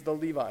 43 is the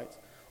Levites.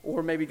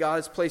 Or maybe God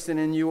is placing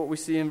in you what we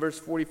see in verse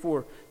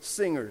 44,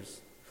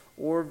 singers.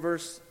 Or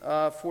verse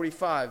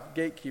 45,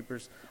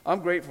 gatekeepers.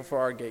 I'm grateful for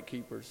our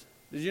gatekeepers.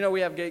 Did you know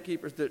we have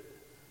gatekeepers? That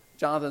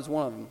Jonathan's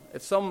one of them.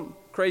 If some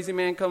crazy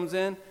man comes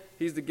in,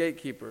 he's the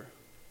gatekeeper.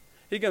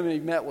 He's going to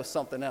be met with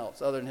something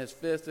else other than his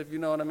fist, if you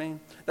know what I mean.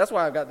 That's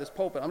why I've got this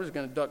pulpit. I'm just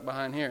going to duck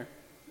behind here.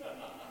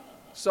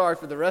 Sorry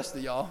for the rest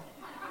of y'all.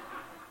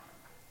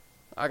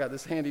 I got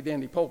this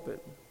handy-dandy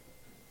pulpit.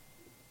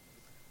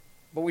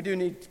 But we do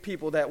need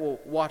people that will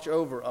watch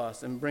over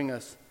us and bring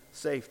us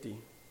safety.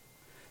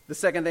 The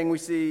second thing we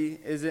see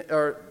is,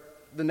 or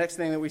the next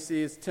thing that we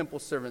see is temple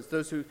servants,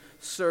 those who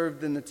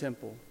served in the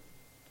temple.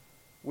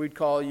 We'd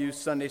call you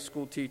Sunday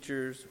school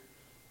teachers,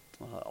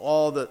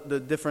 all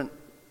the different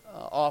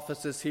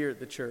offices here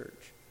at the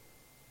church.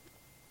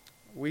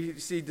 We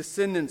see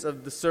descendants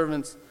of the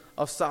servants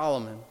of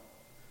Solomon.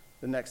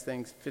 The next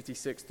thing,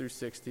 56 through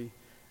 60.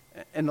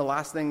 And the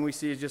last thing we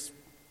see is just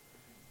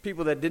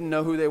people that didn't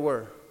know who they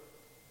were.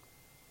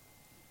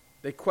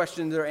 They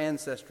questioned their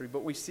ancestry,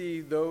 but we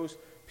see those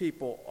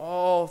people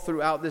all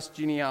throughout this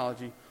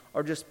genealogy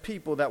are just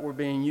people that were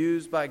being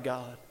used by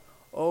God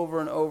over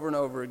and over and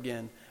over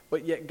again.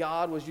 But yet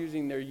God was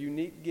using their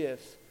unique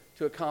gifts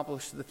to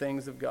accomplish the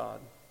things of God.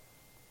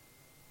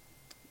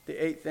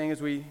 The eighth thing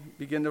as we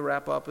begin to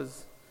wrap up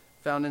is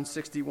found in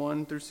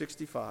 61 through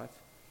 65.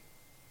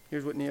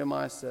 Here's what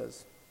Nehemiah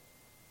says.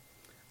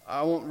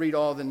 I won't read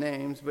all the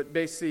names, but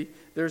basically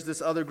there's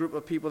this other group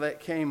of people that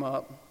came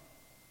up,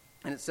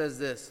 and it says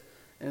this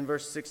in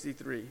verse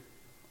 63.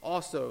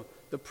 Also,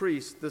 the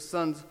priests, the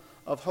sons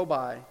of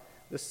Hobai,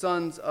 the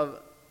sons of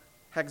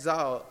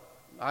Hagzal,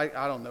 I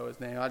don't know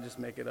his name, I just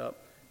make it up.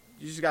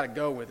 You just got to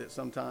go with it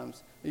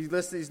sometimes. He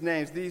lists these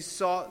names. These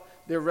sought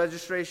their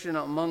registration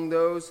among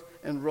those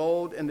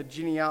enrolled in the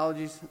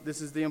genealogies. This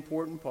is the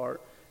important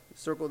part.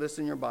 Circle this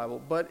in your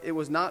Bible. But it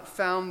was not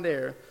found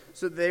there,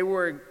 so they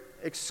were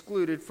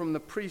excluded from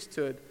the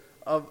priesthood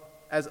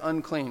as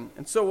unclean.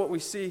 And so what we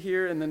see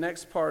here in the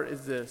next part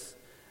is this.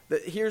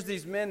 That here's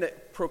these men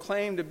that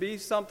proclaim to be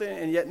something,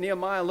 and yet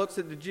Nehemiah looks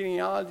at the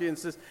genealogy and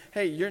says,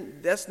 hey,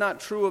 that's not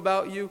true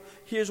about you.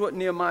 Here's what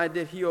Nehemiah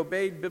did. He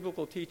obeyed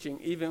biblical teaching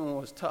even when it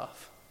was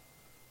tough.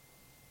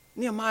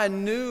 Nehemiah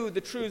knew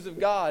the truths of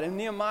God, and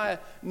Nehemiah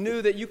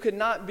knew that you could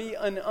not be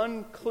an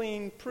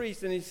unclean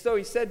priest. And so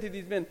he said to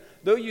these men,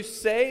 though you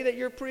say that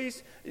you're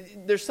priests,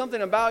 there's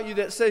something about you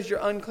that says you're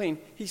unclean.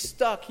 He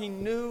stuck. He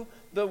knew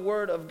the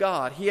word of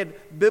God. He had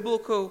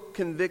biblical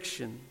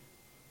conviction.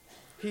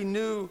 He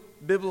knew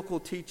biblical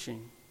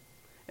teaching,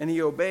 and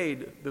he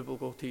obeyed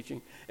biblical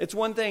teaching. It's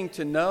one thing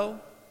to know,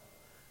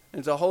 and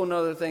it's a whole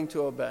other thing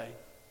to obey.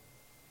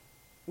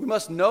 We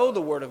must know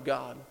the word of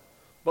God,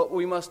 but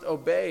we must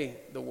obey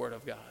the word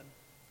of God.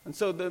 And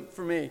so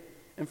for me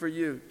and for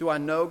you, do I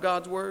know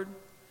God's word?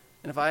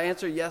 And if I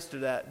answer yes to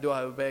that, do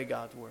I obey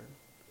God's word?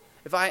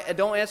 If I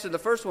don't answer the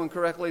first one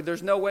correctly,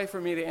 there's no way for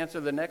me to answer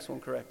the next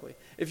one correctly.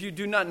 If you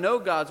do not know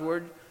God's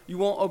word, you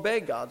won't obey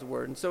God's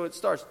word. And so it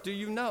starts, do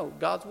you know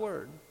God's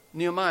word?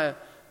 Nehemiah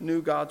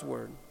knew God's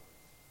word.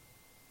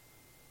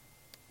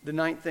 The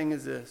ninth thing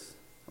is this.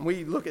 And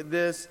we look at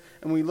this,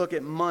 and we look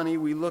at money,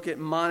 we look at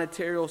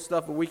monetary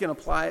stuff, but we can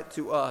apply it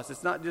to us.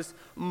 It's not just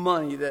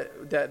money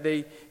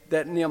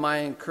that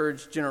Nehemiah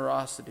encouraged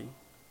generosity.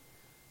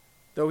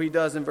 Though he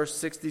does in verse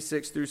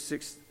 66 through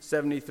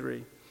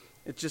 73.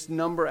 It's just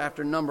number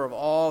after number of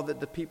all that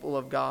the people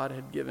of God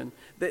had given.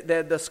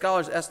 The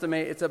scholars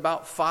estimate it's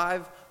about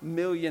 $5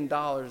 million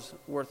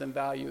worth in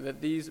value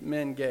that these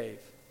men gave.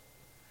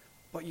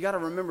 But you got to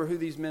remember who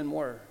these men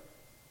were.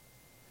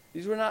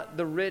 These were not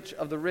the rich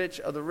of the rich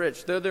of the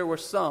rich. Though there were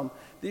some,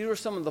 these were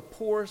some of the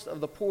poorest of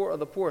the poor of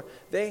the poor.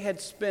 They had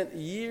spent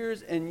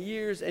years and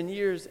years and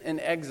years in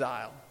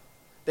exile.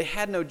 They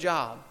had no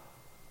job,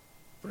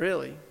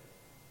 really.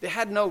 They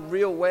had no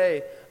real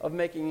way of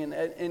making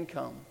an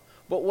income.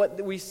 But what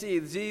we see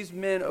is these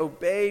men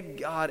obeyed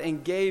God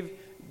and gave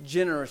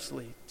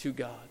generously to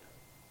God.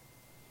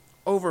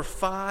 Over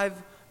 $5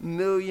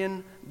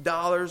 million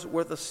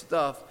worth of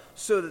stuff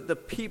so that the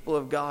people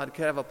of God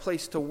could have a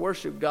place to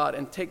worship God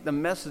and take the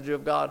message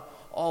of God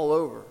all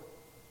over.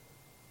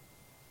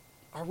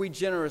 Are we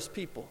generous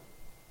people?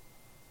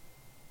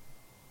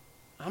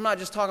 I'm not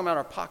just talking about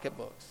our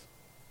pocketbooks.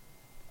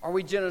 Are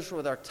we generous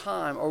with our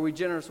time? Are we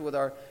generous with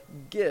our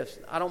gifts?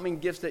 I don't mean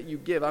gifts that you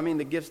give. I mean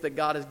the gifts that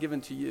God has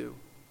given to you.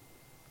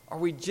 Are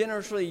we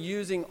generously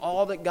using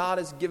all that God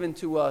has given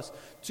to us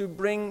to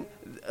bring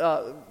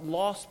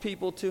lost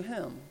people to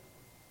Him?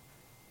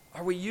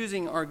 Are we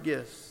using our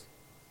gifts?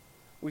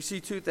 We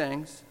see two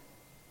things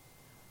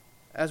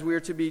as we are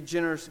to be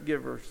generous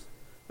givers.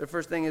 The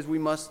first thing is we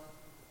must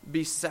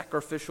be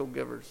sacrificial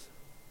givers.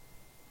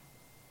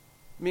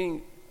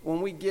 Meaning,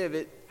 when we give,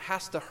 it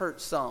has to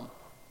hurt some.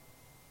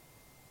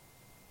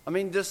 I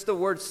mean, just the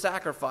word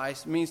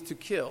sacrifice means to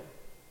kill.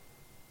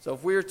 So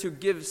if we are to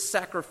give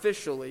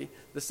sacrificially,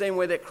 the same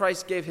way that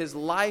Christ gave his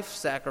life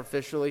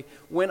sacrificially,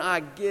 when I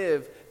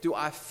give, do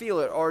I feel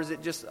it? Or is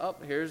it just,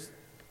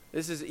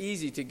 this is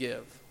easy to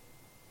give?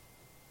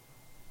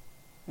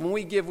 When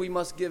we give, we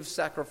must give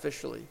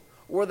sacrificially.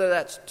 Whether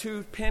that's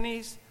 2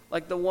 pennies,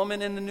 like the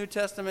woman in the New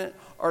Testament,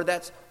 or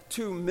that's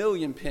 2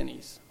 million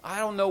pennies. I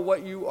don't know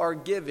what you are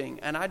giving,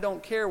 and I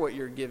don't care what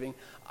you're giving.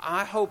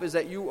 My hope is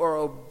that you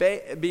are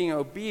being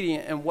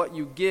obedient in what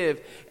you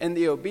give, and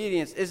the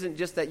obedience isn't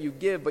just that you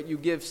give, but you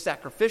give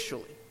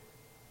sacrificially.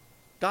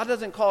 God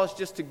doesn't call us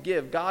just to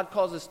give. God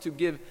calls us to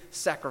give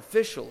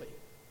sacrificially.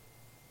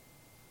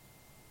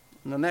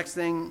 And the next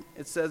thing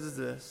it says is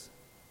this.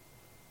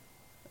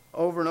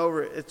 Over and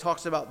over, it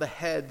talks about the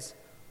heads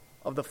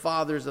of the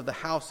fathers of the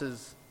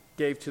houses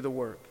gave to the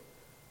work.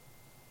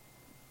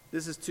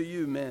 This is to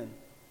you, men,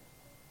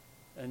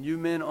 and you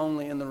men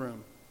only in the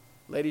room.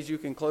 Ladies, you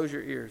can close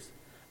your ears.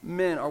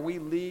 Men, are we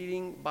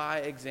leading by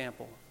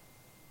example?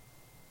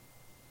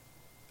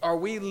 Are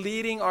we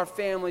leading our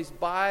families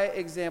by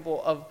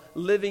example of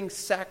living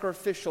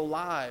sacrificial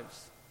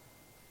lives?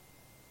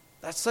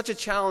 That's such a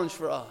challenge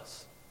for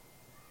us.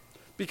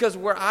 Because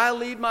where I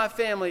lead my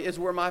family is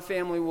where my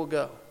family will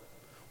go.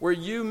 Where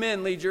you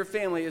men lead your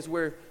family is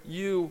where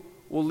you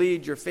will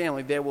lead your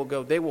family. They will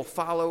go. They will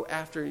follow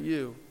after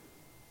you.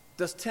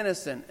 Does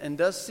Tennyson and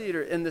does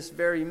Cedar in this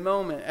very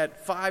moment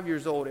at 5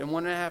 years old and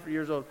 1.5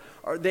 years old,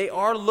 they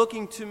are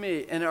looking to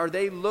me, and are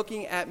they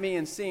looking at me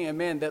and seeing a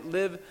man that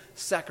lived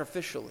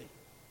sacrificially?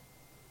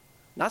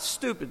 Not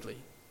stupidly,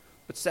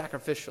 but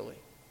sacrificially.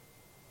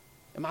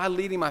 Am I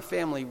leading my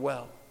family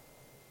well?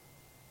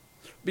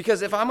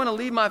 Because if I'm going to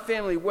lead my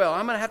family well,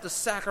 I'm going to have to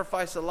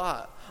sacrifice a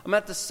lot. I'm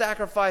going to have to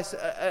sacrifice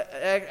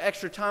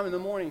extra time in the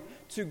morning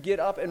to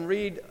get up and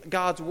read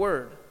God's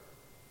Word.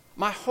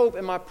 My hope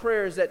and my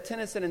prayer is that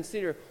Tennyson and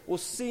Cedar will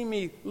see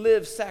me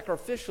live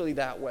sacrificially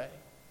that way.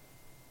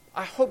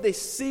 I hope they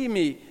see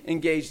me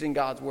engaged in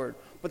God's Word.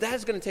 But that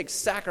is going to take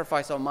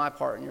sacrifice on my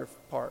part and your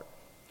part.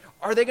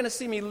 Are they going to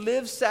see me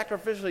live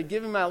sacrificially,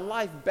 giving my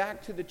life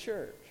back to the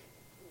church?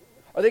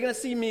 Are they going to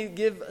see me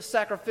give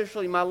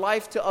sacrificially my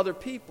life to other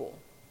people?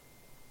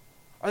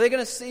 Are they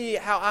going to see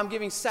how I'm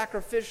giving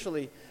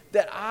sacrificially,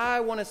 that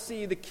I want to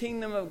see the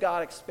kingdom of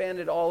God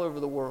expanded all over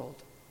the world?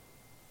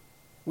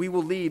 We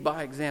will lead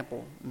by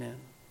example, men.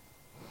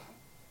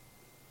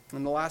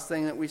 And the last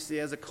thing that we see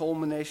as a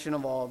culmination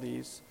of all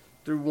these,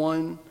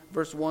 through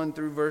verse 1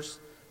 through verse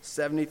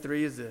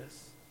 73, is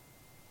this.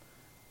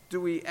 Do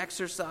we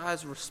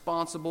exercise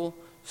responsible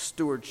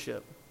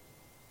stewardship?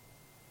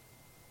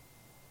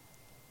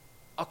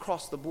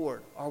 Across the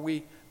board, are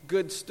we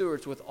good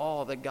stewards with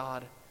all that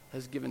God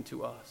has given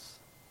to us?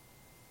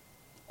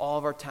 All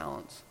of our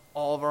talents,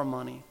 all of our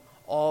money,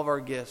 all of our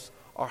gifts,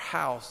 our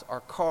house, our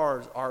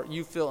cars,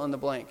 you fill in the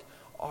blank.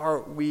 Are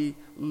we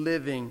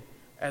living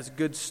as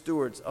good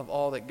stewards of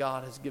all that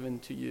God has given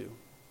to you?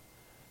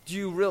 Do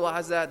you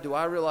realize that? Do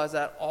I realize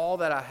that? All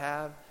that I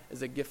have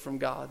is a gift from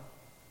God.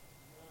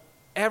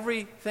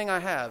 Everything I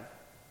have,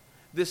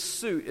 this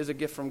suit is a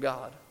gift from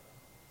God.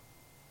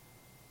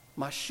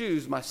 My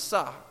shoes, my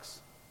socks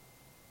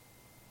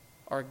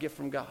are a gift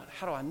from God.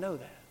 How do I know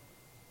that?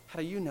 How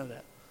do you know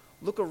that?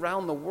 Look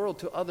around the world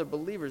to other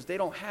believers. They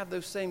don't have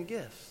those same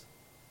gifts.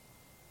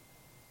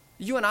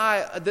 You and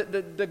I,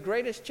 the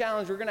greatest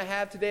challenge we're going to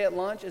have today at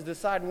lunch is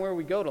deciding where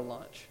we go to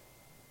lunch.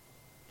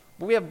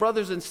 But we have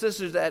brothers and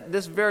sisters that at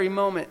this very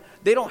moment,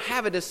 they don't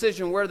have a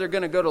decision where they're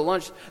going to go to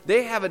lunch.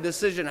 They have a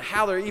decision of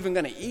how they're even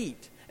going to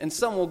eat. And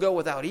some will go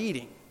without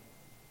eating.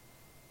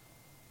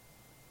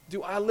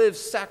 Do I live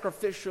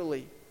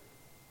sacrificially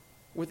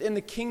within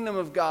the kingdom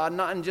of God,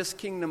 not in just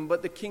kingdom,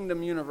 but the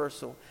kingdom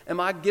universal?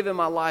 Am I giving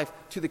my life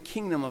to the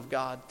kingdom of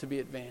God to be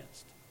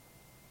advanced?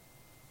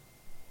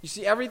 You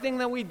see, everything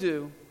that we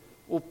do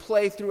will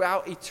play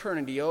throughout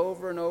eternity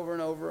over and over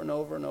and over and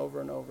over and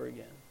over and over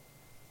again.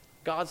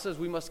 God says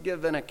we must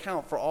give an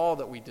account for all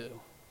that we do.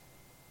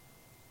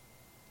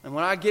 And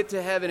when I get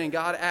to heaven and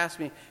God asks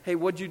me, hey,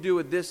 what'd you do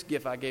with this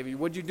gift I gave you?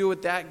 What'd you do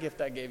with that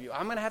gift I gave you?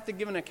 I'm going to have to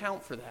give an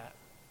account for that.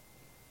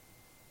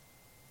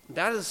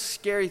 That is a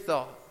scary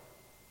thought.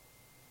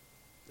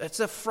 That's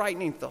a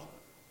frightening thought.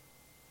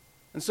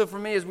 And so for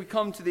me, as we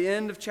come to the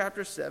end of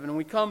chapter 7, and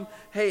we come,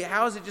 hey,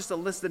 how is it just a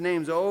list of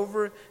names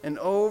over and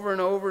over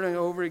and over and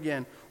over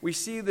again? We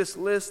see this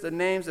list of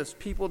names as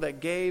people that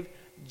gave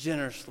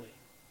generously.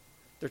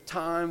 Their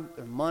time,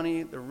 their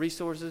money, their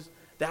resources.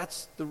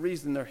 That's the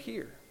reason they're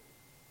here.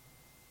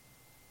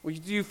 Well,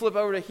 you flip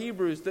over to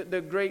Hebrews, the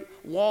great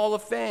wall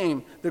of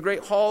fame, the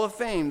great hall of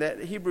fame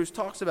that Hebrews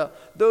talks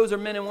about. Those are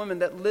men and women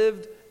that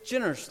lived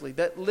generously,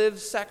 that lived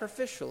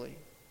sacrificially.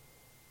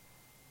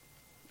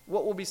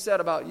 What will be said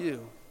about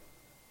you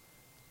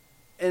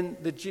in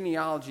the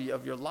genealogy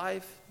of your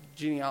life,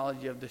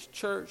 genealogy of this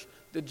church,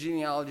 the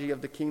genealogy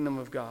of the kingdom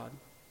of God?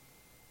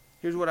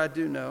 Here's what I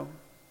do know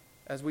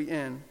as we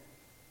end.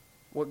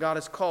 What God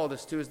has called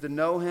us to is to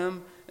know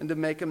him and to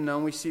make him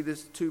known. We see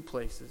this 2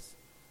 places.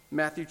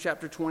 Matthew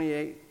chapter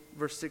 28,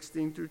 verse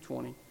 16 through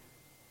 20.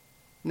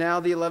 Now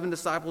the 11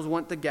 disciples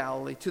went to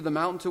Galilee, to the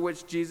mountain to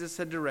which Jesus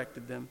had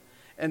directed them.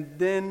 And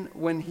then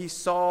when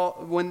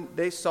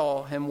they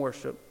saw him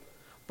worship,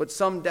 but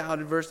some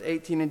doubted. Verse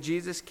 18, and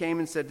Jesus came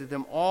and said to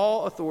them,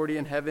 all authority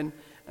in heaven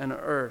and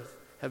earth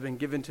have been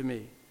given to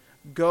me.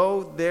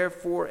 Go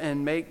therefore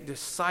and make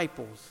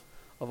disciples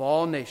of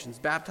all nations,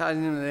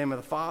 baptizing them in the name of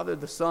the Father,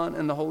 the Son,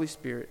 and the Holy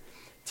Spirit,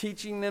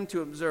 teaching them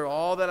to observe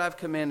all that I've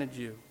commanded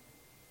you.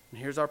 And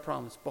here's our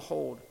promise.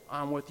 Behold,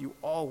 I am with you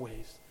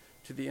always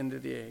to the end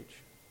of the age.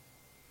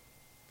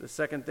 The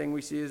second thing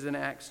we see is in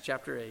Acts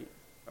chapter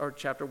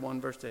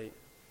 1, verse 8.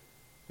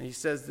 And he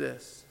says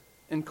this,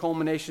 in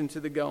culmination to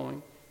the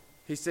going.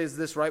 He says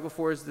this right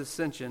before his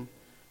ascension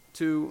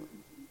to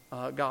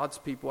God's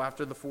people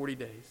after the 40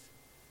 days.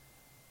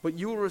 But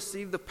you will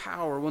receive the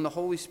power when the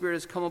Holy Spirit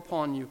has come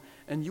upon you,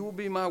 and you will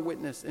be my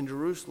witness in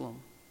Jerusalem,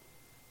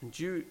 and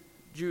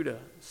Judah,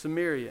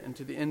 Samaria, and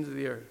to the ends of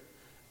the earth.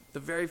 The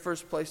very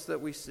first place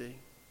that we see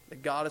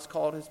that God has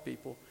called his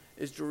people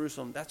is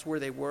Jerusalem. That's where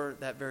they were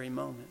at that very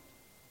moment.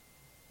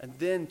 And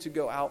then to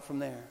go out from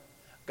there.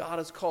 God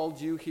has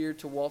called you here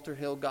to Walter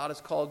Hill. God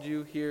has called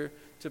you here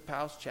to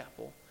Powell's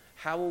Chapel.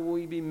 How will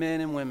we be men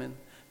and women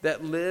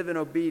that live in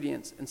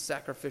obedience and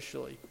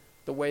sacrificially,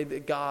 the way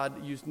that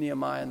God used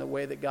Nehemiah and the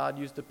way that God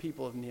used the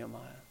people of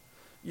Nehemiah?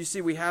 You see,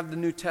 we have the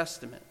New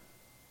Testament,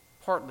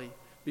 partly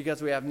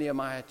because we have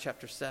Nehemiah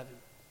chapter 7.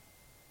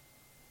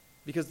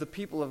 Because the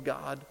people of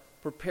God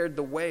prepared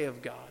the way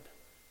of God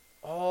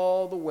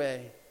all the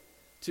way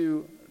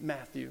to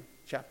Matthew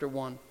chapter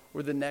 1,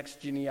 where the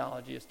next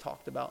genealogy is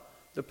talked about,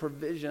 the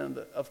provision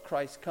of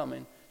Christ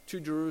coming to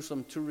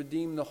Jerusalem to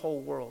redeem the whole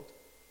world.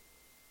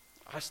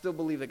 I still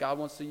believe that God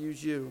wants to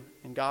use you,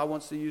 and God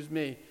wants to use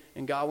me,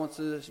 and God wants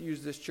to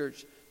use this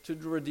church to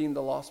redeem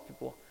the lost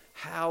people.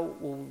 How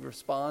will we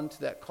respond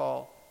to that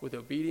call? With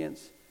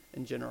obedience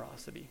and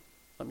generosity.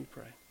 Let me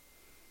pray.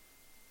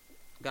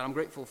 God, I'm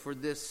grateful for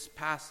this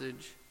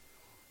passage.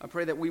 I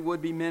pray that we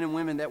would be men and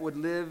women that would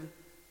live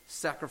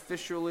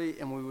sacrificially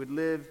and we would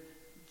live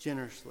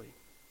generously.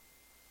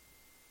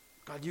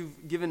 God,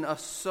 you've given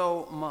us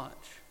so much.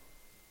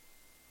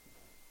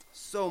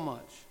 So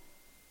much.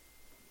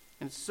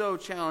 And it's so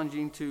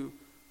challenging to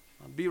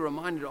be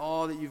reminded of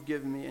all that you've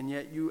given me, and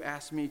yet you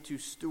ask me to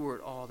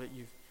steward all that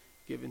you've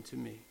given to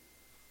me.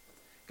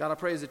 God, I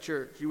pray as a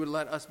church, you would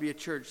let us be a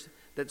church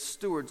that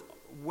stewards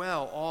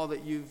well all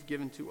that you've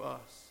given to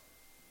us.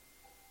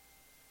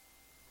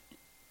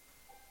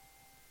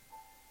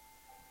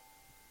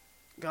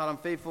 God,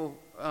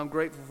 I'm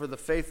grateful for the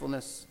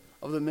faithfulness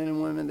of the men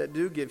and women that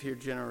do give here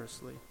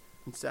generously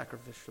and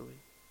sacrificially.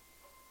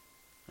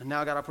 And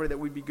now, God, I pray that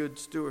we'd be good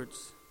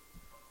stewards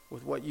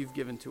with what you've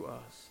given to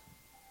us.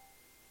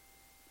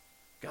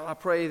 God, I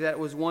pray that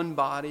as one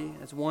body,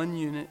 as one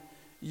unit,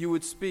 you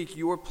would speak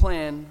your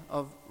plan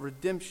of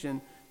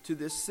redemption to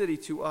this city,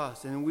 to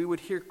us, and we would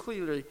hear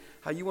clearly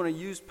how you want to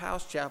use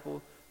Powell's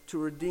Chapel to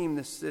redeem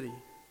this city.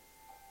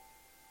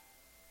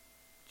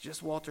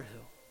 Just Walter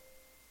Hill,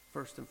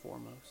 first and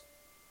foremost.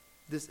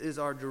 This is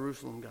our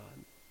Jerusalem, God.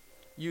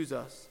 Use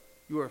us.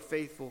 You are a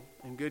faithful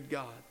and good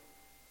God.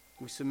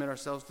 We submit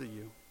ourselves to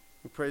you.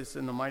 We pray this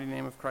in the mighty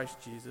name of Christ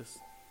Jesus.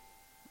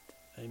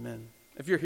 Amen. If you're